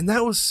 And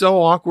that was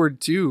so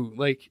awkward too.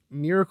 Like,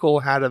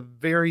 Miracle had a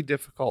very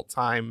difficult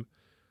time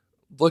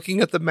looking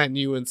at the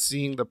menu and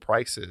seeing the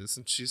prices.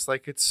 And she's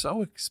like, it's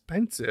so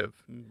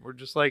expensive. And we're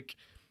just like,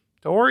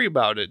 don't worry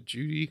about it.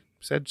 Judy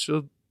said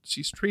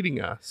she's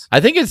treating us. I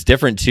think it's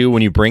different too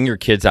when you bring your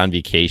kids on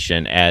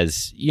vacation,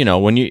 as you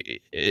know,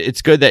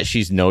 it's good that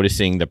she's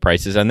noticing the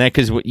prices on that,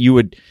 because you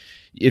would,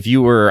 if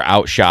you were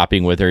out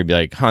shopping with her, you'd be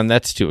like, hon,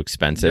 that's too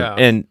expensive. Yeah.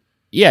 And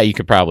yeah, you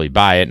could probably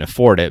buy it and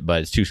afford it,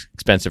 but it's too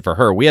expensive for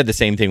her. We had the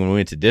same thing when we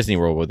went to Disney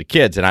World with the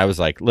kids, and I was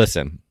like,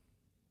 listen,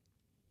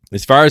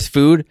 as far as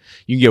food,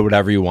 you can get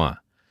whatever you want.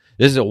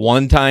 This is a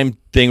one-time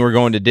thing. We're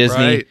going to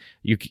Disney.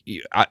 Right.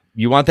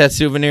 You want that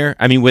souvenir?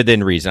 I mean,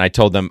 within reason. I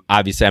told them,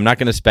 obviously, I'm not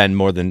going to spend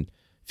more than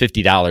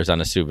 $50 on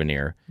a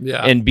souvenir.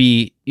 Yeah. And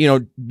be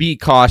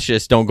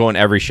cautious. Don't go in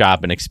every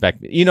shop and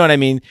expect, you know what I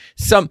mean?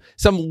 Some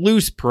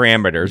loose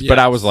parameters. Yes. But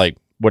I was like,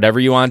 whatever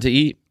you want to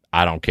eat,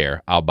 I don't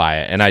care. I'll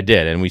buy it. And I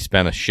did. And we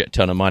spent a shit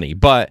ton of money.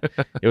 But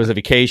it was a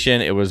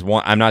vacation. It was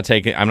one. I'm not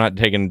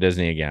taking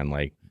Disney again.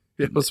 Like,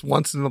 it was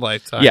once in a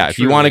lifetime. yeah, if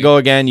you want to go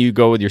again, you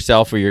go with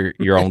yourself or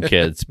your own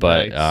kids.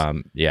 But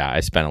Nice. yeah,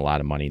 I spent a lot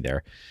of money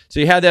there. So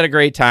you had that a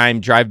great time.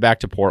 Drive back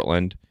to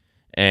Portland,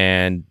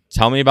 and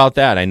tell me about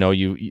that. I know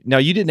you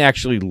didn't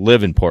actually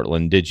live in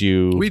Portland, did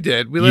you? We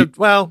did. We lived,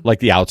 well, Like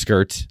the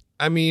outskirts,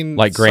 I mean,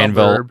 like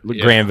Granville, suburb,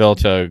 yeah. Granville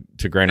to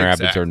Grand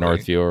Rapids or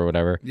Exactly. Northview or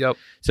whatever. Yep.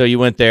 So you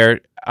went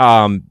there.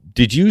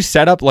 Did you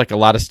set up like a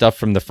lot of stuff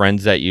from the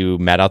friends that you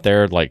met out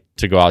there, like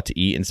to go out to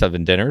eat and stuff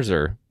and dinners,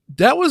 or?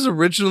 That was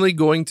originally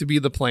going to be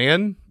the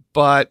plan,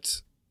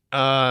 but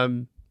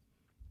as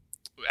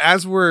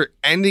we're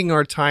ending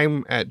our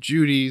time at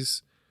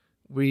Judy's,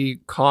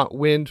 we caught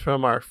wind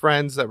from our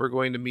friends that were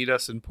going to meet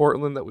us in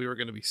Portland, that we were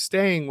going to be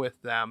staying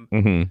with them.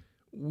 Mm-hmm.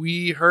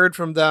 We heard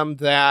from them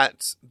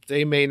that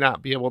they may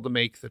not be able to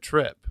make the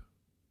trip.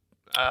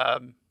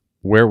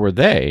 Where were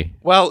they?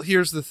 Well,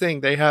 here's the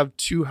thing. They have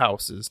 2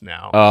 houses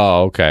now.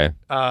 Oh, okay.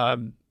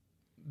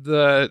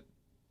 The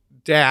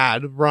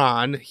dad,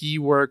 Ron, he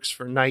works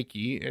for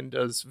Nike and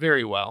does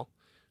very well.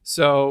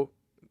 So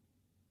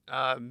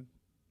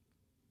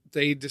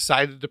they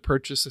decided to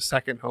purchase a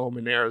second home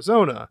in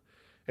Arizona.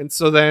 And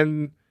so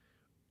then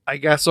I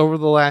guess over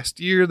the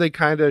last year, they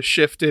kind of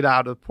shifted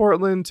out of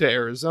Portland to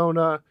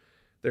Arizona.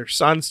 Their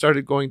son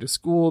started going to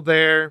school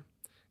there,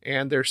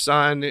 and their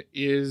son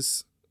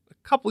is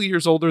a couple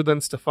years older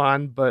than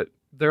Stefan, but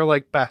they're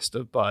like best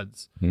of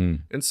buds.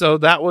 Mm. And so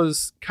that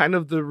was kind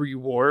of the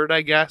reward,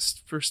 I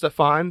guess, for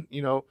Stefan.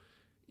 You know,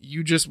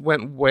 you just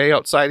went way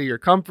outside of your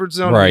comfort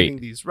zone, Right. meeting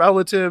these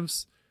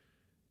relatives.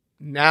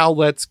 Now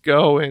let's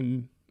go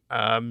and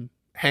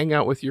hang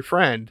out with your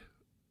friend.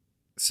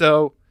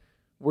 So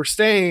we're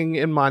staying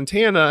in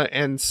Montana,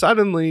 and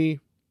suddenly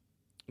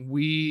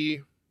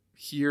we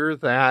hear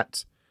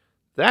that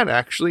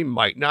actually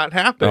might not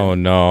happen. Oh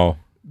no.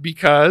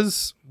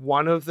 Because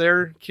one of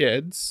their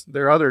kids,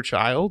 their other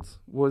child,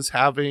 was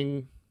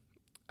having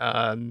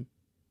a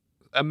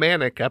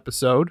manic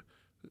episode,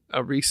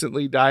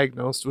 recently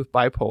diagnosed with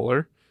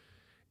bipolar,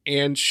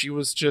 and she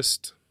was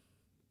just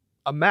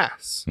a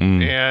mess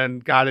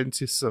and got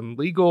into some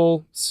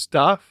legal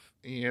stuff,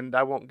 and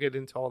I won't get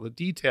into all the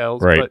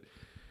details, Right. but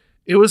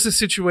it was a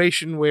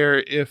situation where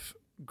if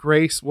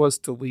Grace was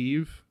to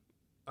leave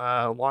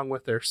along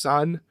with their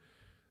son,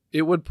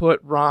 it would put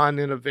Ron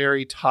in a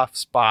very tough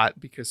spot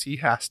because he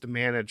has to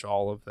manage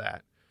all of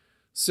that.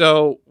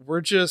 So we're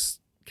just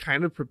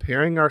kind of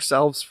preparing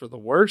ourselves for the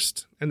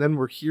worst. And then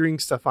we're hearing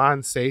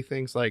Stefan say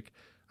things like,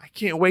 I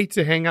can't wait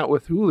to hang out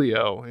with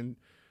Julio. And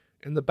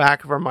in the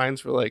back of our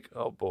minds, we're like,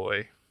 oh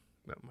boy,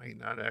 that might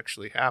not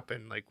actually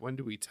happen. Like, when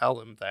do we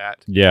tell him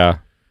that? Yeah.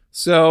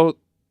 So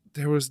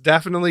there was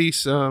definitely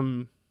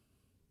some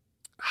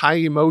high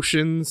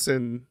emotions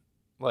and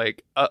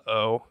like,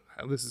 uh-oh,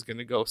 this is going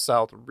to go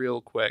south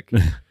real quick,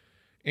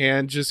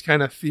 and just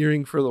kind of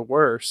fearing for the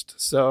worst.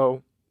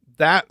 So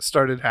that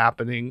started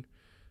happening.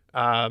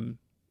 The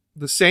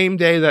same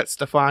day that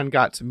Stefan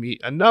got to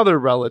meet another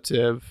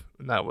relative,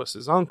 and that was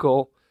his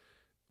uncle,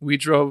 we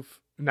drove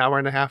an hour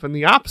and a half in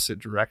the opposite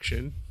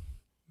direction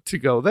to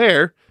go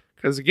there.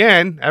 Because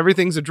again,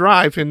 everything's a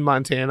drive in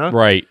Montana.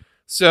 Right.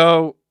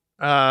 So,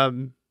 yeah,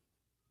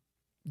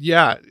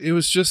 it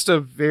was just a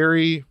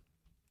very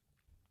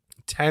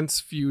tense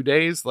few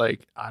days.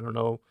 Like, I don't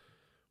know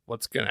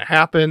what's going to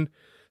happen.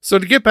 So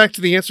to get back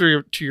to the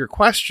answer to your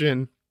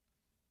question,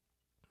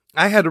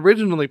 I had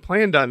originally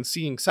planned on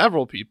seeing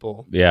several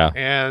people. Yeah.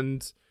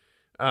 And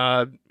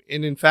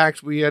in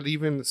fact, we had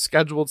even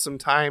scheduled some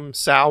time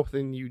south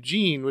in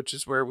Eugene, which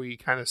is where we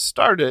kind of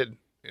started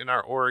in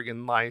our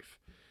Oregon life.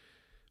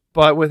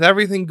 But with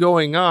everything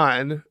going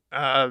on,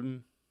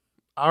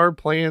 our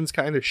plans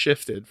kind of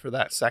shifted for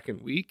that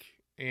second week.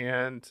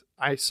 And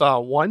I saw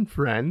one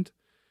friend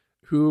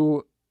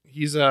who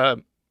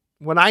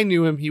when I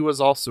knew him, he was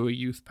also a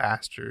youth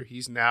pastor.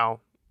 He's now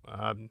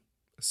a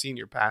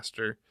senior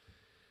pastor.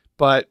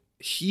 But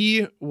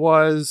he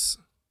was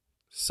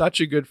such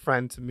a good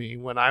friend to me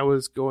when I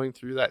was going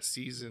through that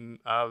season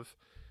of,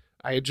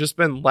 I had just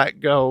been let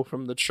go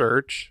from the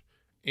church,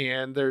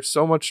 and there's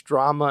so much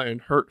drama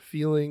and hurt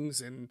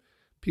feelings and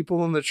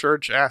people in the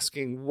church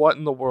asking what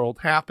in the world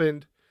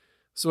happened.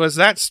 So as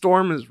that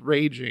storm is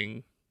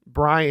raging,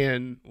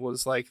 Brian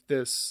was like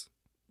this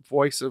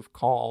voice of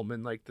calm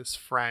and like this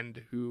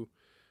friend who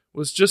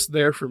was just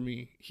there for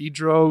me. He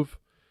drove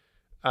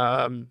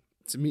to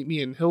meet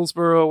me in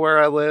Hillsboro where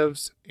I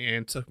lived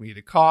and took me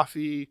to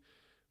coffee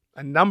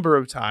a number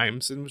of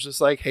times and was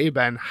just like, hey,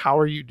 Ben, how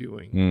are you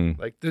doing?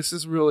 Like, this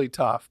is really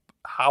tough.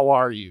 How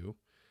are you?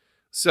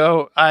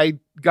 So I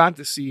got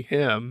to see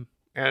him,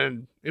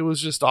 and it was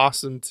just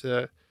awesome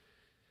to,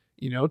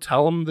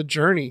 tell him the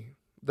journey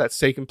that's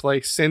taken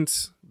place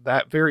since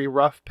that very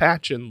rough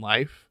patch in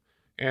life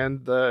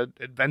and the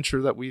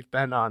adventure that we've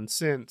been on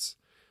since.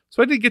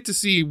 So I did get to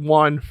see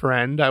one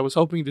friend. I was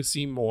hoping to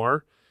see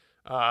more.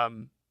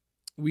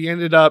 We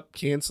ended up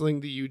canceling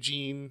the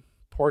Eugene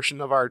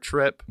portion of our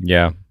trip.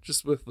 Yeah.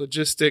 Just with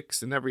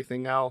logistics and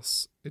everything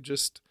else.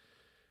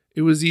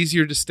 It was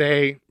easier to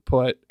stay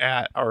put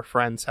at our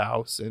friend's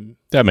house. And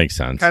that makes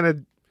sense.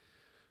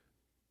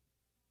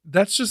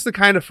 That's just the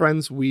kind of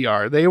friends we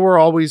are. They were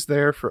always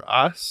there for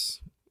us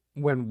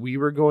when we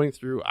were going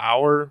through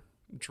our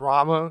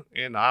drama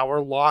and our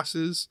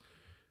losses.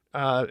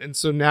 And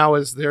so now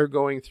as they're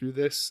going through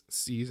this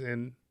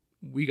season,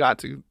 we got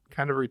to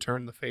kind of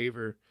return the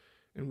favor,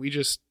 and we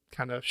just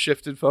kind of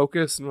shifted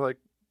focus and we're like,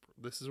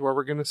 this is where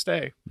we're going to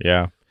stay.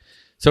 Yeah.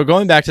 So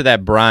going back to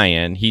that,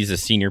 Brian, he's a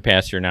senior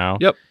pastor now.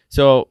 Yep.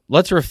 So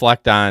let's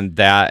reflect on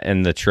that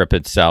and the trip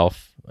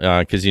itself,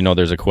 because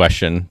there's a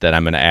question that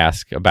I'm going to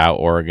ask about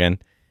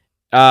Oregon.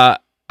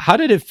 How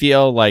did it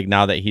feel like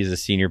now that he's a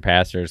senior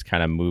pastor, has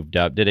kind of moved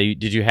up?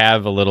 Did you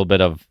have a little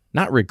bit of,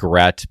 not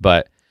regret,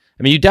 but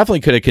I mean, you definitely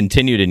could have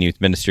continued in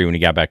youth ministry when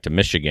you got back to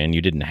Michigan.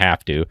 You didn't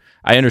have to.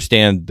 I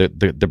understand the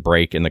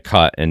break and the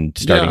cut and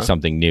starting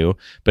something new,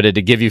 but did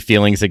it give you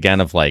feelings again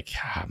of like,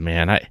 oh,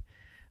 man, I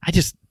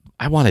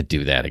want to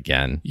do that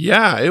again?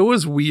 Yeah, it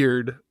was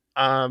weird.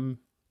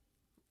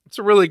 It's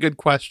a really good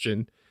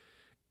question.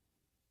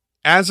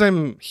 As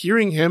I'm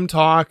hearing him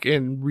talk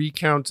and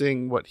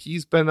recounting what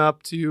he's been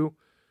up to,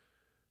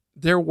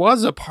 there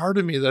was a part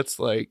of me that's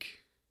like,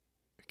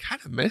 I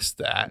kind of miss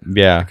that.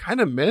 Yeah. I kind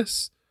of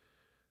miss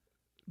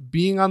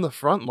being on the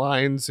front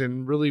lines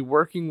and really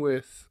working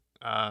with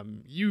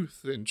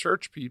youth and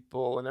church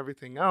people and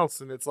everything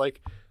else. And it's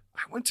like,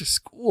 I went to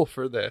school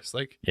for this.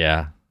 Like,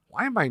 yeah.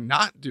 Why am I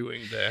not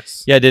doing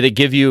this? Yeah. Did it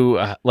give you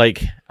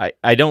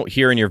I don't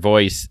hear in your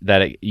voice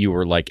that you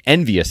were like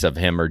envious of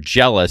him or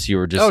jealous. You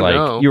were just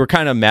you were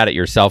kind of mad at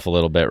yourself a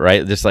little bit,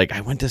 right? Just like,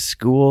 I went to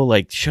school.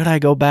 Like, should I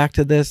go back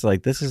to this?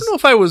 Like, this is. I don't know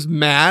if I was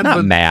mad.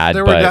 Not mad.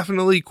 There were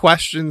definitely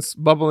questions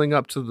bubbling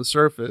up to the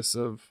surface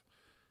of,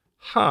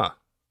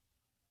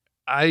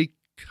 I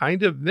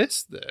kind of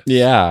missed this.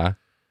 Yeah.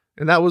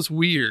 And that was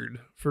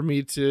weird for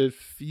me to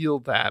feel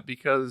that,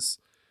 because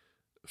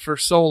for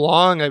so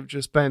long I've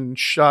just been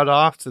shut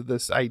off to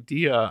this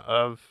idea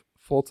of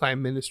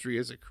full-time ministry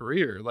as a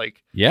career.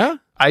 Like, yeah,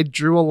 I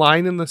drew a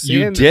line in the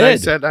sand and I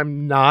said,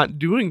 I'm not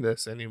doing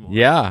this anymore.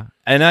 Yeah.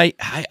 And I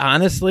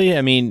honestly,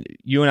 I mean,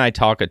 you and I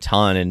talk a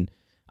ton and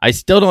I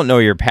still don't know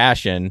your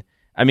passion.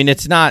 I mean,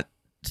 it's not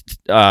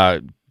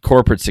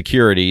corporate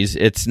securities.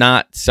 It's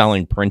not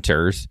selling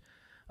printers.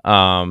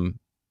 I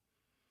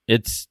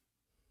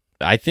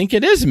think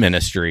it is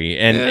ministry.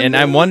 And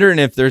I'm wondering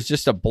if there's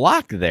just a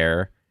block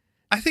there.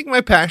 I think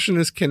my passion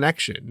is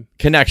connection.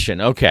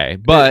 Connection, okay.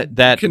 But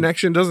that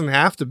connection doesn't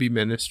have to be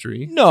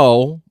ministry.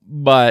 No,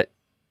 but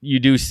you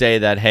do say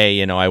that,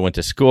 hey, I went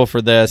to school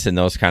for this and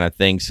those kind of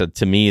things. So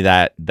to me,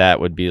 that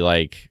would be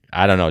like,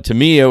 I don't know. To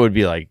me, it would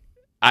be like,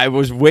 I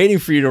was waiting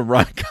for you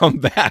to come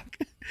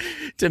back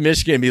to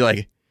Michigan and be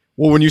like,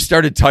 well, when you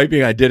started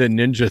typing, I did a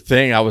ninja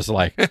thing. I was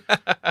like,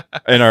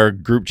 in our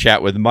group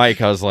chat with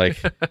Mike, I was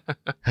like,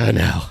 oh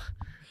no.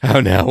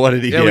 What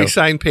did he do? Yeah, we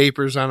signed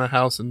papers on a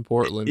house in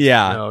Portland.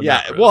 Yeah. No,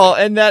 yeah. really. Well,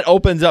 and that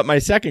opens up my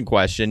second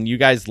question. You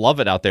guys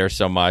love it out there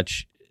so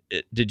much.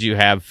 Did you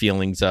have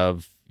feelings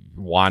of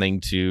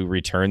wanting to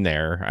return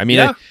there? I mean,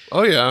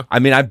 yeah. I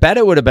mean, I bet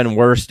it would have been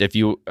worse if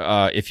you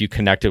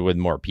connected with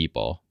more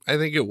people. I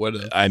think it would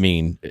have. I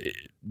mean,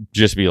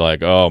 just be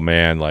like, oh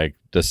man, like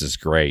this is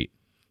great.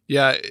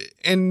 Yeah,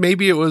 and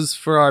maybe it was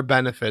for our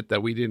benefit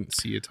that we didn't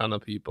see a ton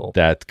of people.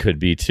 That could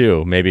be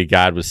too. Maybe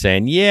God was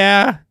saying,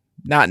 yeah,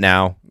 not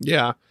now.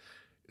 Yeah.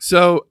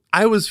 So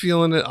I was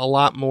feeling it a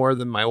lot more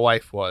than my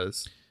wife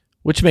was.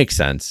 Which makes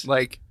sense.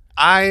 Like,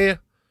 I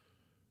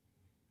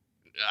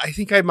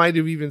think I might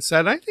have even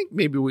said, I think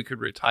maybe we could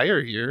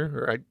retire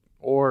here,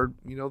 or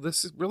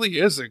this really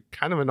is a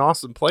kind of an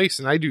awesome place,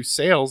 and I do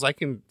sales. I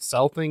can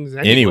sell things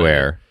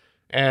anywhere.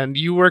 And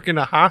you work in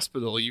a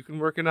hospital. You can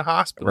work in a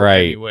hospital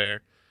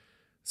anywhere.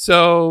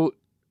 So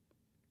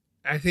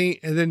I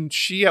think, and then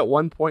she at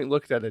one point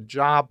looked at a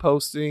job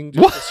posting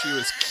just because she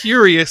was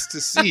curious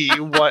to see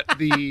what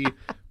the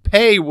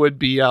pay would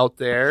be out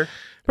there.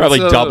 Probably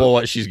So, double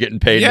what she's getting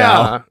paid yeah.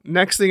 now.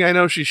 Next thing I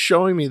know, she's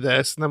showing me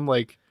this, and I'm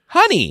like,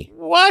 Honey,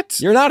 what?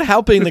 you're not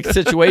helping the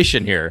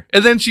situation here.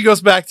 And then she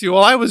goes back to,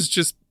 well, I was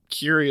just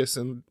curious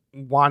and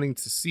wanting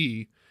to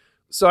see.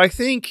 So I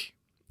think,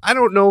 I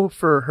don't know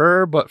for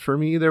her, but for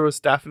me, there was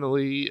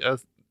definitely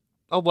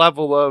a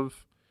level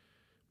of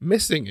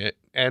missing it.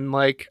 And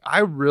like, I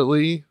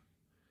really,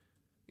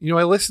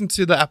 I listened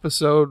to the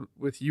episode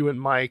with you and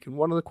Mike, and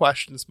one of the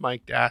questions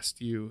Mike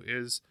asked you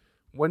is,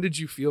 when did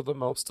you feel the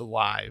most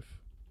alive?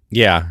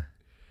 Yeah.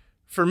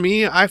 For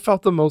me, I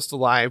felt the most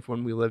alive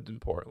when we lived in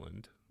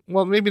Portland.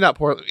 Well, maybe not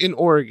Portland, in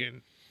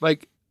Oregon.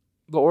 Like,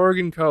 the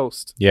Oregon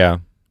coast Yeah.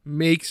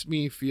 makes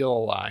me feel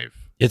alive.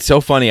 It's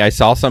so funny. I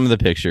saw some of the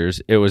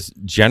pictures. It was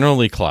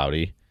generally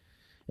cloudy.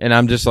 And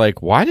I'm just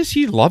like, why does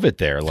he love it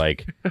there?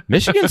 Like,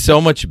 Michigan's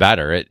so much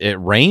better. It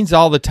rains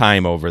all the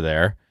time over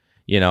there.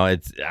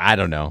 I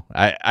don't know.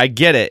 I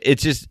get it.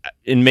 It's just,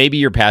 and maybe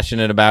you're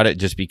passionate about it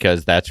just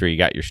because that's where you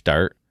got your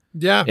start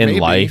Yeah, in maybe.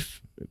 life,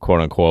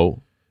 quote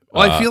unquote.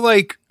 Well, I feel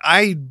like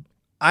I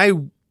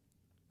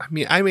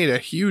made a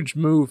huge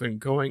move in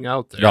going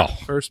out there in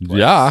the first place.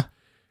 Yeah.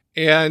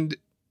 And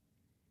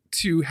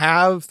to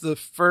have the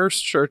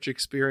first church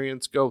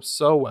experience go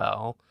so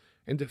well,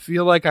 and to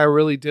feel like I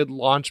really did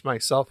launch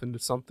myself into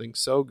something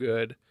so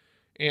good.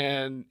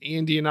 And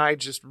Andy and I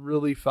just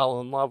really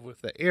fell in love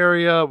with the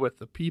area, with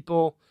the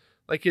people.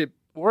 Like,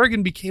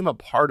 Oregon became a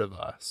part of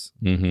us.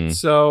 Mm-hmm.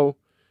 So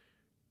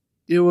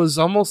it was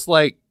almost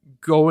like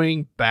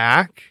going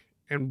back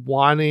and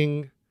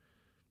wanting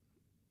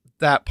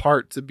that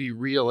part to be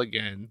real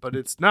again, but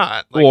it's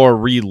not. Like, Or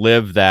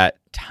relive that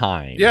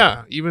time.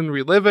 yeah, even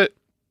relive it.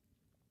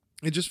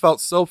 It just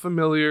felt so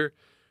familiar,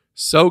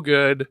 so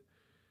good.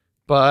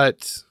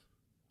 But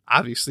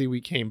obviously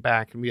we came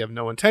back, and we have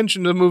no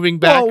intention of moving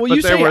back. Well, but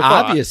you there say were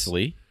thoughts.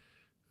 obviously.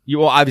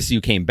 Obviously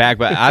you came back,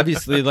 but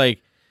obviously,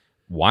 like,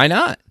 why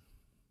not?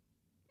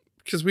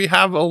 Because we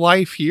have a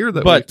life here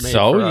that But we've made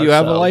so for you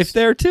have a ourselves. life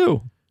there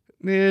too.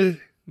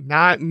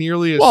 Not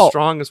nearly as Well,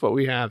 strong as what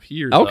we have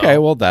here. Okay,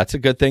 though. well, that's a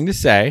good thing to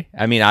say.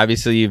 I mean,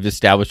 obviously you've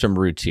established some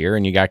roots here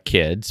and you got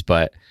kids,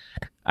 but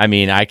I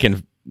mean, I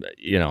can,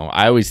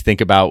 I always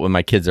think about when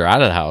my kids are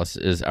out of the house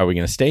is, are we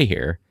going to stay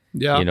here?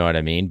 Yeah. You know what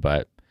I mean?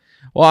 But,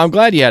 well, I'm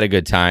glad you had a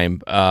good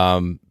time.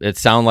 It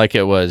sounded like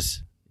it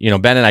was,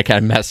 Ben and I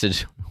kind of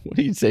messaged, what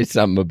did you say?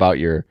 Something about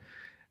your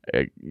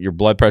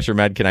blood pressure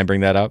med. Can I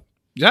bring that up?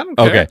 Yeah.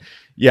 Okay.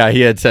 Yeah.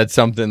 He had said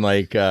something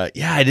like,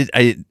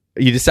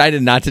 he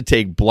decided not to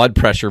take blood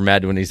pressure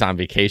med when he's on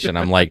vacation.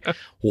 I'm like,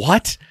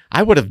 what?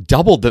 I would have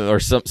doubled it or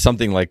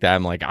something like that.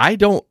 I'm like,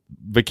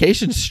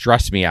 vacations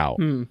stress me out.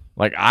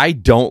 Like, I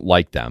don't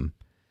like them.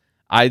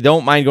 I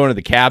don't mind going to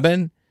the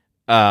cabin.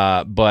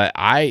 But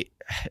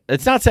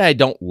it's not say I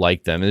don't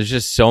like them. There's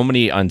just so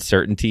many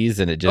uncertainties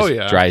and it just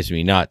drives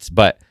me nuts.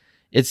 But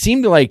it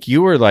seemed like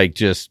you were like,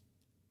 just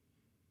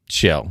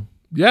chill.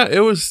 Yeah.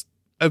 It was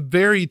a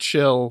very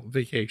chill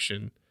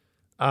vacation.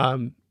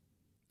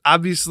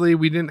 Obviously,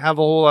 we didn't have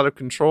a whole lot of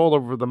control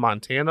over the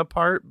Montana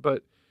part,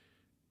 but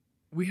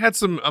we had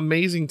some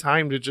amazing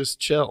time to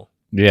just chill.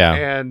 Yeah.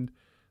 And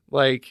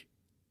like,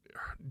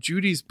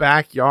 Judy's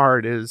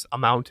backyard is a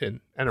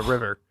mountain and a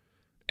river.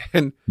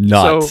 And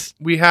Nuts.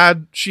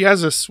 so she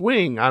has a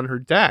swing on her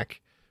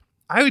deck.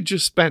 I would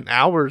just spent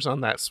hours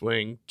on that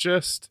swing,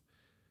 just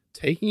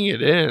taking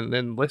it in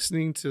and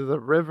listening to the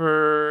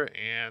river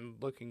and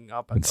looking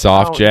up at And the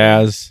soft mountain.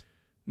 jazz.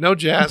 No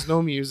jazz,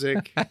 no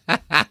music.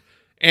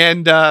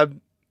 And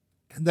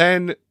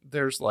then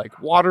there's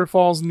like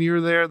waterfalls near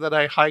there that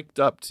I hiked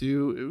up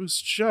to. It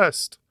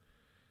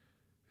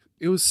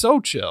was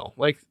so chill.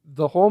 Like,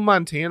 the whole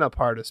Montana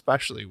part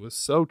especially was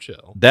so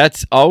chill.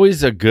 That's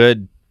always a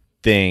good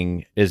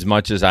thing, as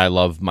much as I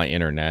love my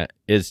internet,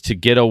 is to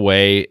get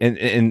away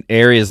in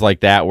areas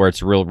like that where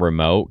it's real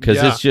remote,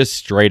 because it's just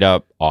straight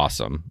up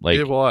awesome. Like,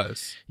 It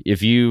was.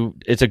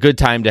 It's a good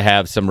time to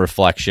have some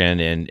reflection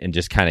and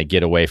just kind of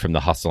get away from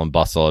the hustle and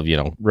bustle of,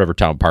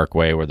 Rivertown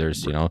Parkway, where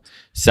there's,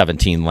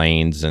 17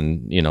 lanes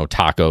and,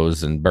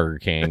 tacos and Burger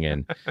King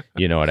and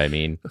you know what I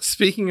mean?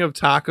 Speaking of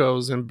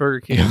tacos and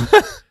Burger King.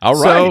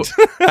 All right.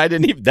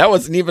 That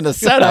wasn't even a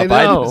setup.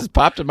 I know. It just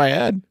popped in my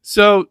head.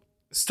 So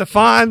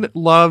Stefan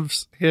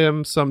loves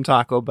him some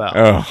Taco Bell.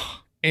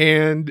 Oh,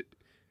 And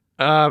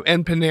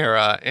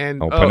Panera.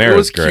 And Panera's it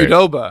was great.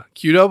 Qdoba.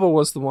 Qdoba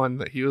was the one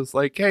that he was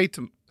like, hey,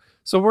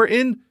 so we're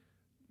in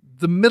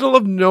the middle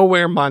of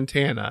nowhere,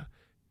 Montana.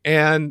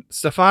 And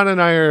Stefan and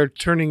I are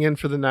turning in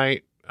for the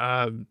night.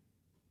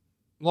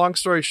 Long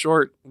story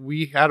short,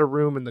 we had a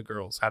room and the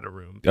girls had a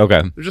room.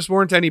 okay. There just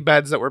weren't any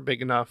beds that were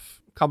big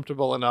enough,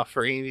 comfortable enough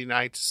for Andy and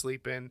I to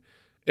sleep in.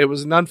 It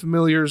was an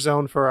unfamiliar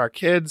zone for our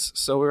kids.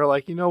 So we were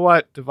like, you know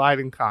what? Divide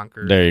and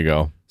conquer. There you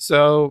go.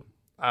 So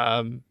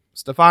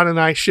Stefan and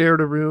I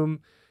shared a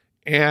room,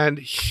 and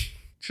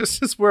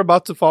just as we're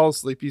about to fall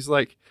asleep, he's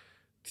like, do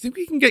you think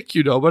we can get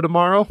Qdoba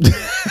tomorrow?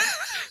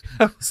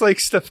 I was like,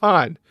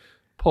 Stefan,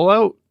 pull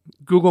out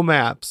Google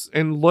Maps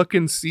and look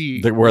and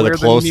see Where the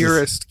closest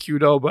nearest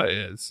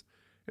Qdoba is.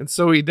 And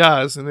so he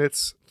does, and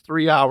it's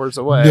 3 hours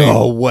away.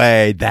 No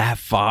way, that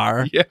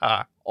far?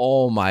 Yeah.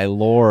 Oh my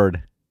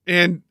Lord.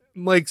 And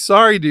I'm like,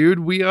 sorry, dude,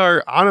 we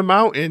are on a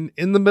mountain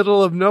in the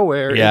middle of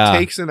nowhere. Yeah. It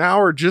takes an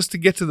hour just to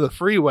get to the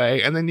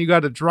freeway, and then you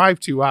got to drive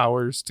 2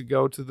 hours to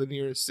go to the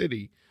nearest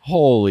city.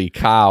 Holy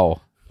cow.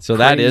 So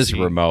that is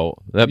Crazy.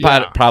 remote. That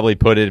Yeah. probably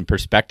put it in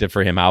perspective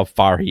for him how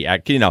far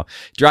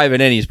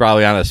driving in, he's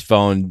probably on his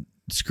phone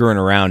screwing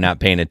around, not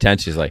paying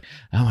attention. He's like,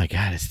 oh my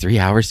God, it's 3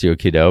 hours to a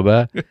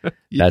Qdoba?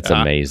 That's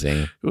Yeah. amazing.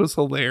 It was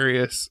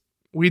hilarious.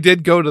 We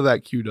did go to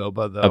that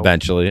Qdoba, though.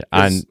 Eventually.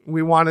 'Cause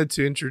we wanted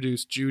to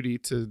introduce Judy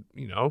to,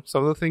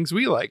 some of the things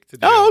we like to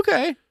do. Oh,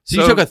 okay. So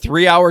you So- took a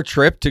 3-hour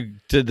trip to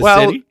the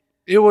Well, city?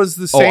 It was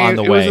the Oh, same. on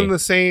the it was way. in the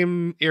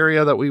same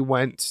area that we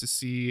went to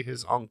see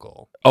his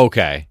uncle.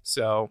 Okay.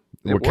 So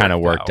it We're kind of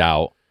worked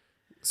out.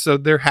 So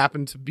there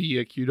happened to be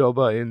a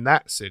Qdoba in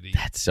that city.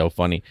 That's so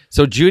funny.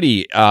 So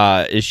Judy,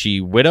 is she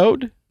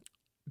widowed?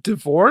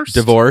 Divorced?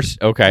 Divorced?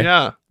 Okay.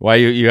 Yeah. Why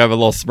you have a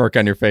little smirk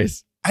on your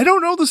face? I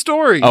don't know the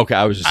story. Okay,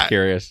 I was just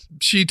curious.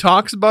 She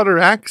talks about her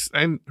ex,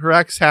 and her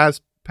ex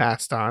has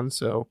passed on,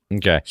 so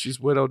Okay. she's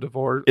widowed,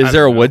 divorced. Is I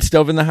there a don't know. wood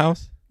stove in the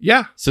house?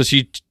 Yeah. So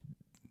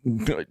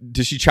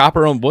does she chop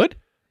her own wood?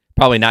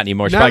 Probably not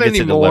anymore. She Not probably gets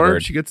it anymore.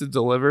 delivered. She gets it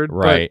delivered. but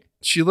Right.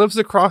 she lives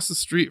across the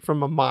street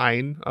from a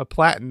mine, a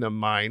platinum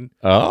mine.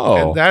 Oh.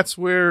 And that's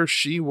where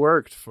she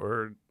worked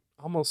for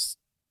almost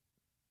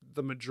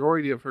the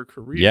majority of her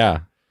career. Yeah.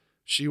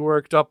 She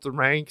worked up the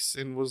ranks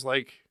and was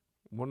like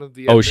one of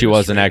the Oh, she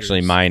wasn't actually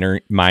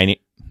administrators. minor.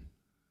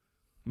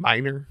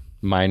 Minor.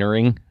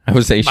 Minoring. I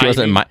would say she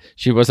wasn't. Mining.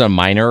 She was a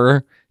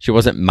miner. She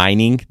wasn't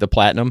mining the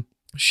platinum.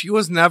 She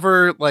was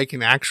never like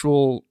an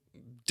actual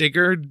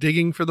digger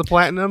digging for the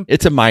platinum,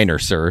 It's a miner,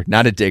 sir,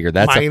 not a digger.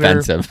 That's Miner.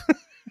 offensive.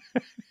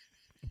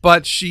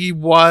 but she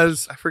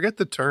was, I forget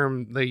the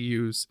term they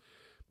use,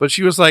 but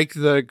she was like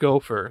the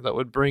gopher that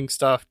would bring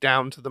stuff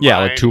down to the Yeah,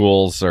 mine, like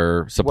tools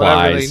or whatever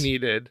supplies. they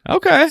needed.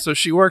 Okay. So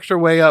she worked her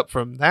way up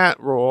from that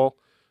role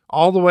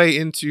all the way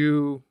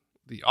into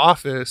the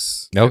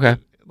office. Okay.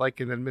 Like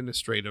an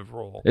administrative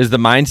role. Is the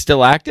mine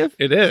still active?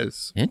 It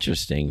is.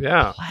 Interesting.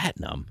 Yeah.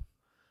 Platinum.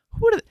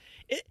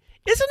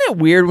 Isn't it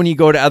weird when you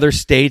go to other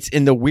states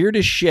and the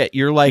weirdest shit?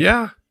 You're like,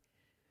 Yeah.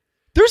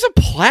 there's a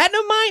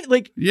platinum mine?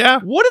 Like, Yeah.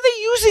 what are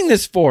they using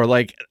this for?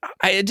 Like,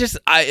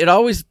 it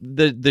always,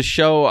 the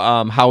show,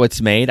 How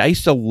It's Made. I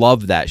used to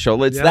love that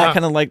show. It's Yeah. that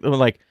kind of like,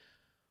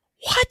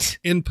 what?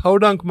 In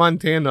Podunk,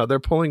 Montana, they're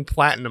pulling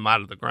platinum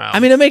out of the ground. I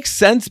mean, it makes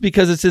sense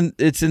because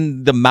it's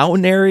in the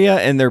mountain area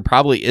and there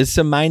probably is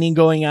some mining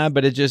going on,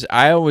 but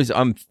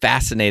I'm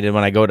fascinated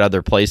when I go to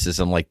other places.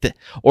 I'm like,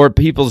 or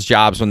people's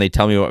jobs when they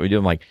tell me what we do.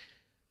 I'm like,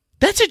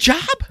 that's a job?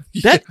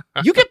 That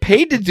you get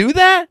paid to do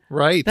that?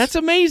 right. That's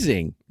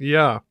amazing.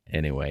 yeah.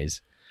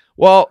 Anyways,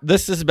 well,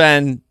 this has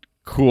been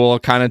cool,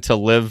 kind of to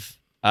live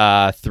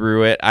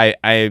through it.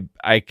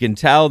 I can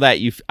tell that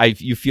you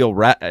feel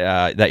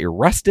that you're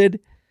rested.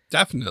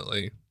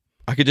 Definitely.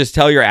 I could just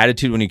tell your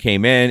attitude when you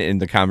came in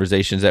the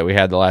conversations that we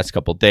had the last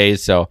couple of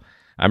days. So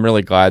I'm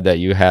really glad that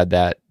you had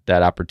that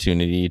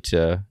opportunity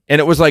to,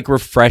 and it was like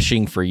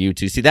refreshing for you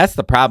too. See, that's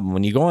the problem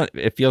when you go on.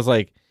 It feels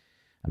like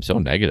I'm so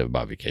negative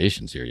about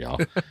vacations here, y'all.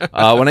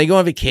 When I go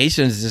on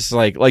vacations, it's just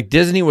like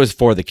Disney was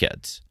for the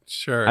kids.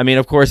 Sure. I mean,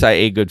 of course, I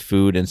ate good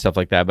food and stuff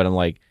like that, but I'm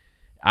like,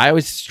 I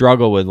always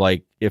struggle with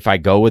like if I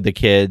go with the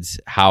kids,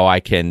 how I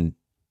can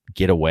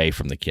get away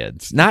from the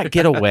kids, not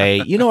get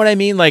away. You know what I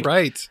mean? Like,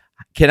 right.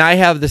 can I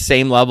have the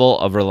same level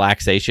of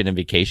relaxation and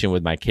vacation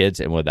with my kids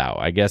and without?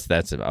 I guess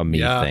that's a me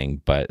Yeah.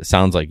 thing, but it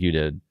sounds like you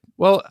did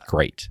Well,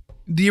 great.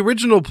 the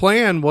original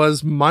plan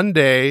was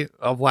Monday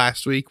of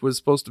last week was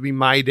supposed to be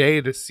my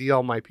day to see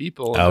all my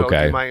people and go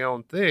Okay. do my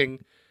own thing,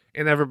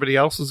 and everybody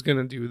else was going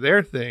to do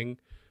their thing.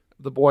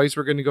 The boys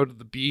were going to go to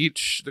the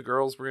beach, the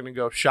girls were going to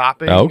go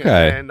shopping,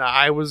 Okay. and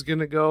I was going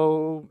to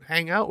go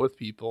hang out with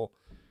people.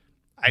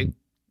 I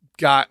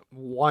got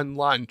one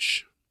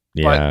lunch,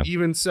 Yeah. but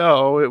even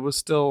so, it was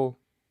still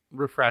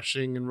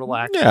refreshing and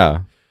relaxing. Yeah.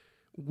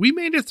 We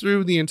made it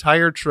through the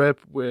entire trip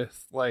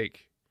with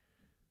like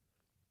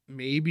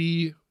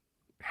maybe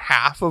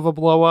half of a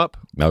blow up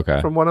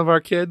Okay. from one of our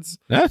kids.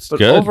 That's But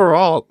good.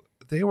 overall,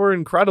 they were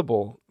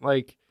incredible.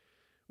 Like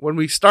when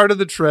we started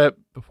the trip,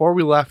 before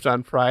we left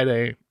on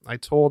Friday, I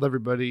told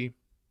everybody,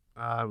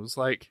 I was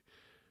like,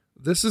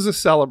 this is a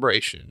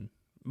celebration.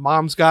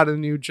 Mom's got a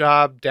new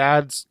job.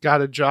 Dad's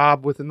got a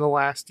job within the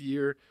last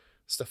year.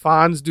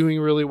 Stefan's doing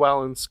really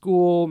well in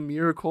school.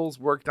 Miracle's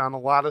worked on a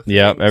lot of things.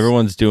 Yeah.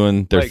 Everyone's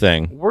doing their Like,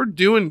 thing. We're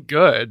doing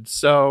good.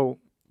 So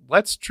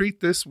let's treat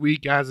this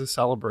week as a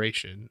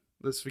celebration,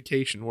 this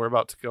vacation we're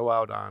about to go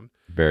out on.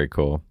 Very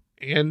cool.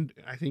 And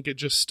I think it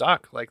just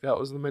stuck. Like that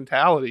was the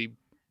mentality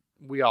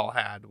we all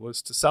had,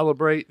 was to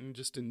celebrate and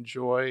just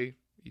enjoy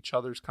each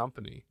other's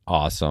company.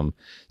 Awesome.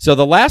 So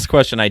the last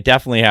question I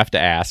definitely have to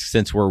ask,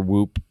 since we're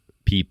Whoop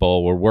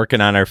people, we're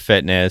working on our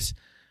fitness.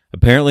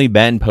 Apparently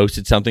Ben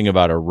posted something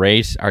about a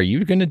race. Are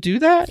you going to do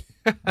that?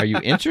 Are you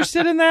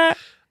interested in that?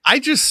 I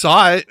just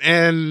saw it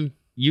and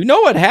You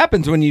know what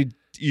happens when you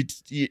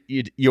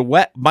you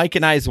wet Mike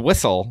and I's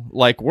whistle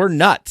like we're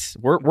nuts.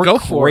 We're Go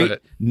for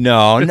it.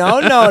 No.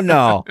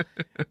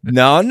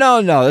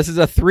 This is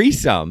a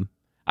threesome.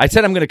 I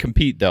said I'm going to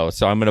compete though,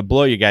 so I'm going to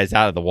blow you guys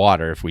out of the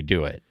water if we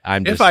do it.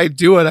 If I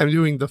do it, I'm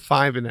doing the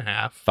 5.5.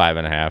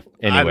 5.5.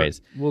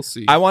 Anyways, we'll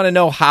see. I want to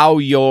know how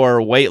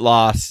your weight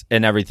loss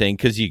and everything,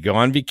 because you go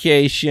on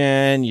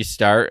vacation, you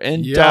start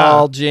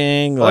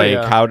indulging.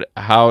 How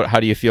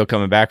do you feel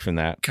coming back from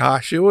that?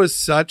 Gosh,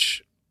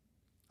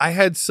 I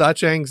had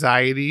such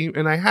anxiety,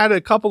 and I had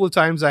a couple of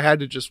times I had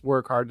to just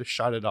work hard to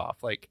shut it off.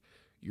 Like,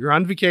 you're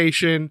on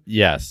vacation.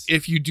 Yes.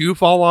 If you do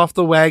fall off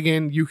the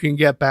wagon, you can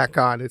get back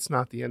on. It's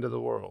not the end of the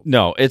world.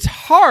 No, it's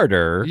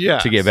harder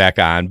to get back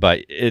on,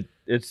 but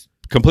it's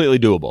completely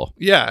doable.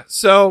 Yeah.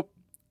 So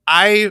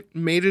I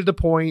made it a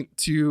point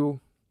to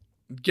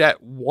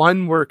get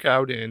one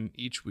workout in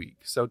each week.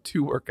 So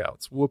 2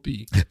 workouts.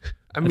 Whoopee.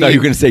 I thought you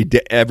were going to say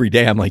every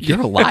day. I'm like,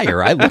 you're a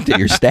liar. I looked at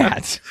your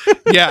stats.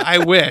 Yeah, I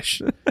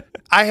wish.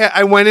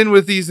 I went in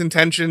with these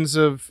intentions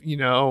of,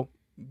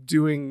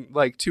 doing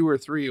like 2 or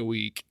 3 a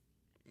week.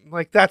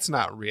 Like, that's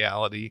not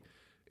reality.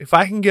 If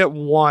I can get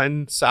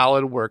one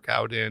solid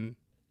workout in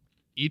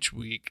each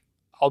week,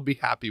 I'll be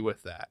happy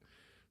with that.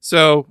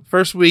 So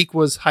first week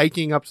was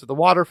hiking up to the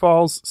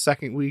waterfalls.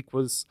 Second week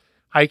was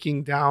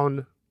hiking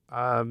down.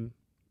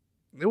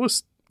 It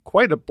was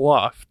quite a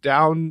bluff,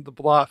 down the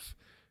bluff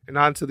and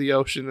onto the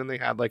ocean. And they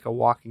had like a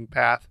walking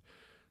path.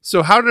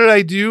 So how did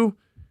I do?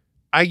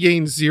 I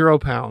gained 0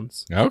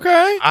 pounds.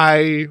 Okay.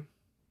 I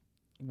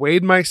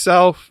weighed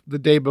myself the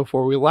day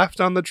before we left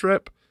on the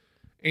trip.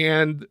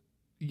 And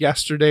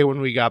yesterday when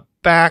we got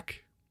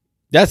back.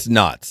 That's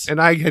nuts.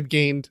 And I had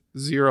gained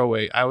 0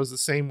 weight. I was the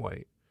same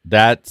weight.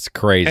 That's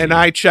crazy. And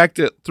I checked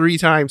it 3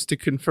 times to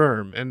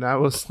confirm. And I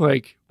was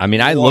like, I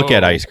mean, I look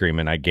at ice cream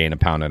and I gain 1.5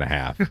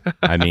 pounds.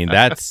 I mean,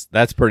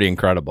 that's pretty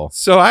incredible.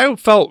 So I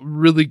felt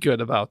really good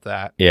about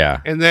that.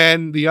 Yeah. And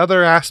then the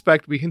other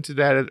aspect, we hinted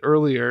at it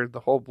earlier,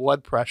 the whole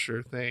blood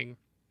pressure thing.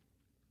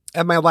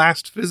 At my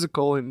last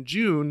physical in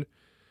June,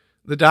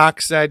 the doc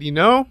said,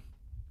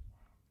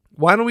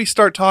 why don't we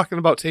start talking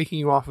about taking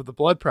you off of the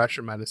blood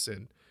pressure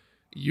medicine?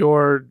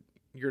 Your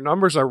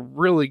numbers are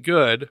really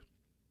good.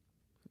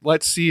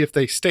 Let's see if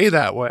they stay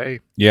that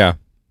way. Yeah.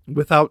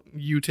 Without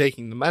you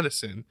taking the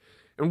medicine.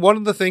 And one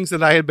of the things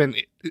that I had been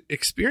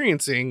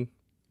experiencing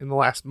in the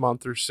last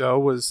month or so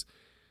was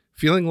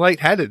feeling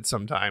lightheaded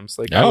sometimes.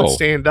 Like I would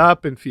stand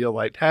up and feel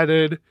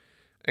lightheaded.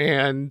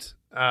 And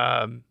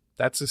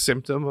that's a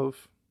symptom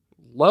of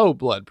low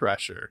blood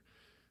pressure.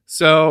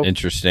 So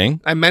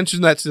interesting. I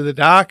mentioned that to the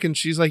doc, and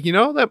she's like,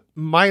 that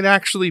might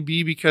actually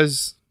be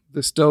because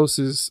this dose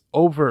is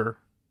over.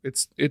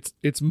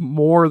 It's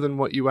more than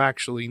what you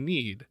actually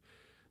need.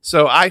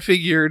 So I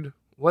figured,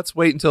 let's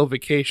wait until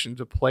vacation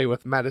to play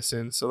with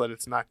medicine so that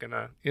it's not going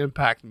to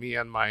impact me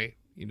on my,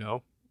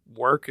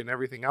 work and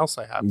everything else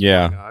I have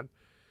going on.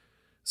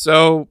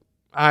 So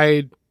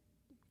I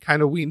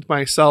kind of weaned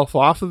myself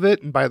off of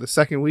it, and by the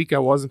second week, I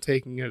wasn't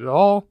taking it at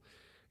all.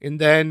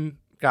 And then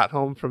got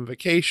home from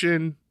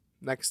vacation.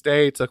 Next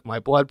day, took my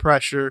blood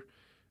pressure,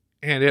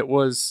 and it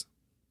was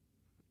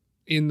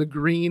in the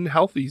green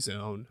healthy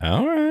zone.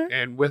 All right.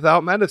 And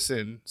without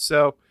medicine.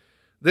 So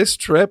this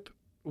trip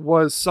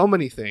was so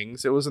many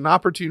things. It was an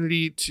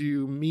opportunity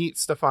to meet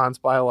Stefan's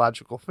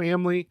biological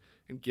family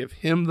and give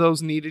him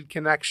those needed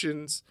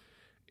connections.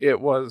 It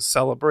was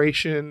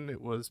celebration.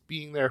 It was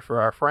being there for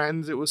our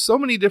friends. It was so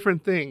many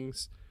different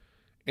things.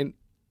 And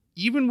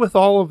even with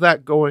all of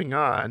that going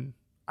on,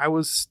 I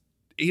was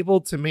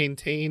able to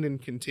maintain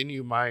and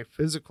continue my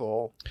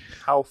physical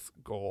health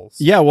goals.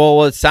 Yeah, well,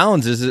 what it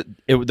sounds is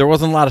there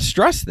wasn't a lot of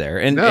stress there,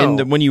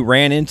 and when you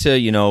ran into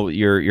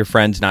your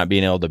friends not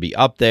being able to be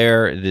up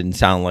there, it didn't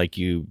sound like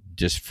you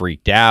just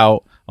freaked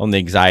out on the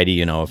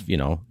anxiety.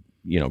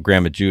 If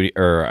Grandma Judy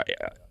or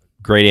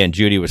Great Aunt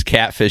Judy was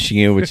catfishing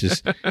you, which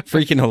is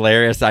freaking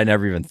hilarious. I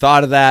never even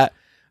thought of that.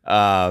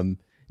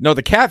 No,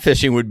 the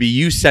catfishing would be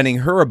you sending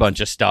her a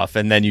bunch of stuff,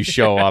 and then you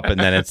show up, and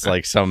then it's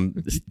like some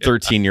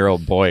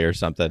 13-year-old boy or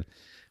something.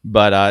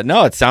 But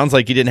no, it sounds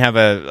like you didn't have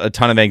a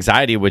ton of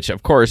anxiety, which,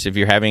 of course, if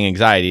you're having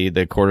anxiety,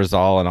 the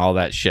cortisol and all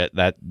that shit,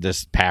 that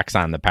just packs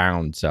on the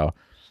pound. So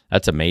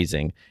that's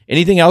amazing.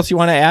 Anything else you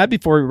want to add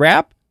before we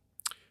wrap?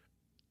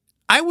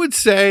 I would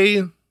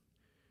say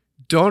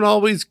don't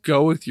always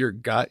go with your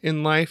gut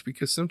in life,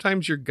 because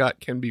sometimes your gut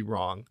can be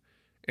wrong.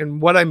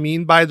 And what I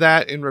mean by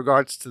that in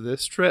regards to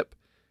this trip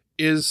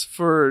is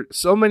for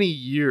so many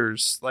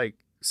years, like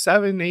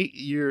 7-8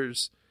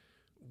 years,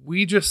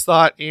 we just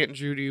thought Aunt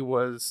Judy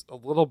was a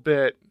little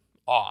bit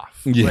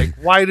off. Yeah. Like,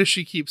 why does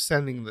she keep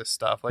sending this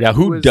stuff? Like,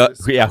 who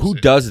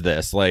does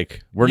this?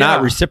 Like, we're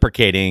not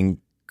reciprocating.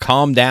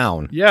 Calm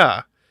down.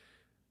 Yeah.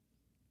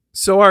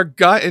 So our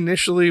gut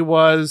initially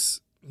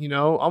was,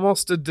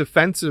 almost a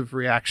defensive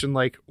reaction.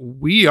 Like,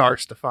 we are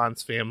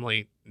Stefan's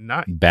family,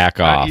 not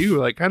off. You,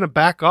 like, kind of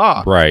back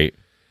off. Right.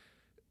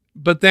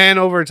 But then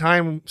over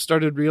time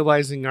started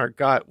realizing our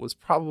gut was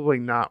probably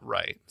not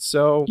right.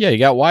 So yeah, you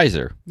got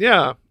wiser.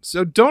 Yeah.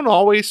 So don't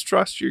always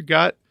trust your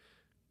gut.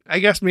 I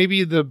guess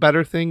maybe the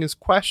better thing is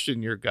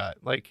question your gut.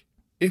 Like,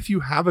 if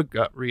you have a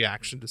gut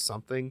reaction to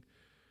something,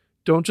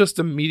 don't just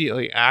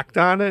immediately act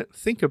on it.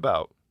 Think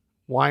about,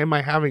 why am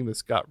I having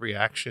this gut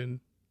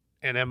reaction?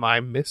 And am I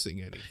missing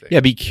anything?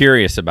 Yeah, be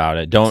curious about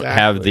it. Don't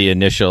Exactly. have the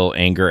initial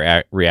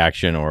anger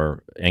reaction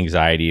or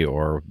anxiety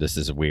or this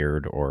is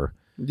weird or...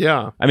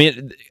 Yeah. I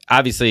mean,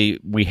 obviously,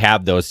 we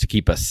have those to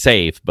keep us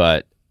safe,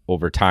 but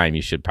over time,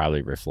 you should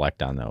probably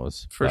reflect on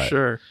those. For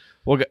sure.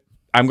 Well,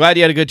 I'm glad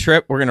you had a good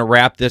trip. We're going to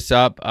wrap this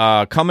up.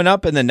 Coming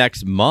up in the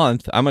next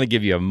month, I'm going to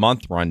give you a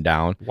month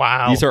rundown.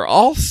 Wow. These are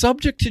all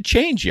subject to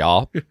change,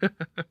 y'all.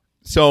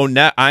 So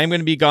I'm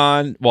going to be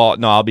gone. Well,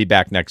 no, I'll be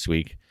back next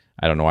week.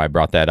 I don't know why I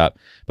brought that up.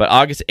 But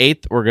August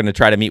 8th, we're going to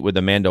try to meet with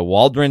Amanda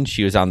Waldron.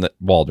 She was on the...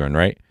 Waldron,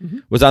 right? Mm-hmm.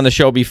 Was on the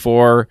show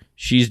before.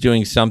 She's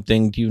doing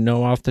something. Do you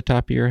know off the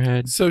top of your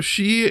head? So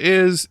she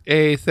is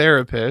a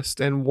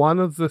therapist, and one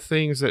of the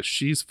things that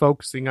she's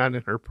focusing on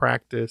in her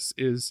practice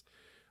is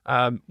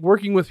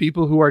working with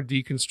people who are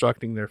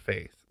deconstructing their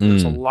faith.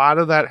 There's a lot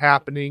of that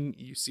happening.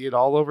 You see it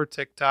all over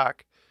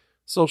TikTok,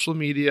 social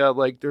media.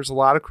 Like, there's a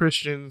lot of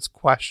Christians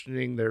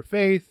questioning their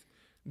faith,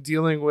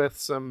 dealing with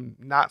some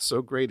not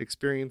so great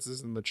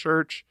experiences in the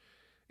church.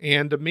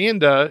 And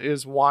Amanda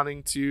is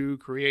wanting to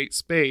create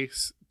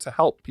space to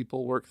help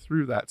people work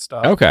through that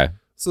stuff. Okay.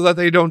 So that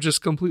they don't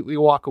just completely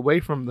walk away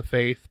from the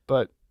faith,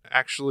 but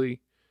actually,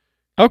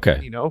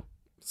 okay,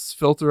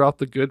 filter out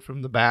the good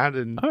from the bad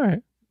and all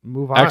right,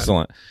 move on.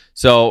 Excellent.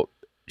 So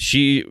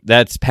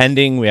that's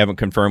pending. We haven't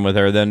confirmed with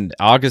her. Then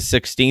August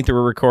 16th,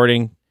 we're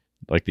recording.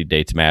 Like, the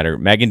dates matter.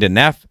 Megan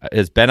DeNeff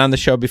has been on the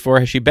show before.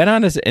 Has she been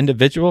on as an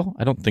individual?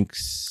 I don't think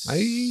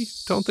I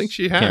don't think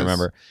she has. Can't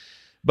remember.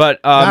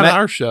 But not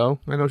our show.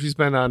 I know she's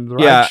been on the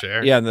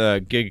Rideshare. Yeah,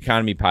 the Gig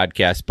Economy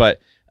podcast.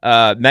 But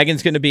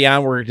Megan's going to be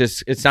on.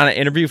 It's not an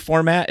interview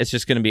format. It's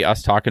just going to be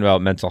us talking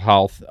about mental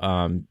health.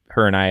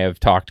 Her and I have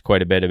talked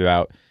quite a bit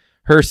about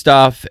her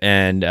stuff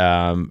and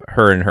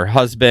her and her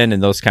husband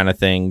and those kind of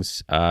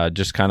things.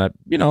 Just kind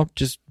of,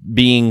 just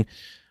being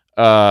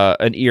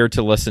an ear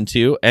to listen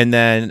to. And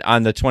then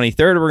on the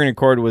 23rd, we're going to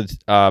record with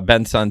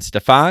Ben's son,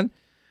 Stefan,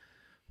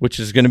 which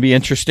is going to be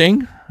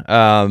interesting.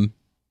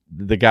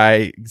 The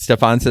guy,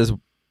 Stefan, says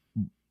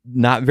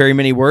not very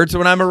many words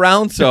when I'm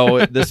around,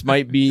 so this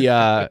might be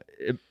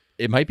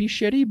it might be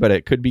shitty, but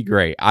it could be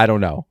great. I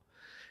don't know.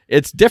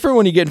 It's different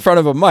when you get in front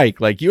of a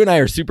mic. Like, you and I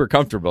are super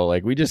comfortable.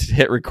 Like, we just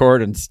hit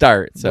record and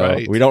start, so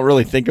we don't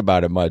really think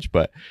about it much.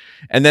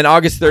 And then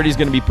August 30 is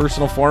going to be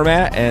personal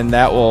format, and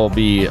that will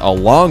be a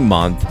long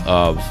month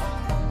of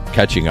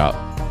catching up.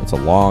 It's a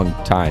long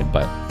time,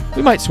 but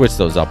we might switch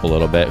those up a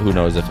little bit. Who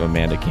knows if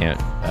Amanda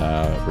can't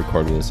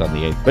record with us on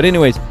the 8th. But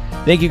anyways,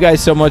 thank you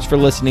guys so much for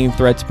listening to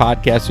Threads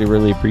Podcast. We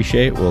really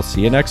appreciate it. We'll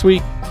see you next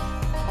week.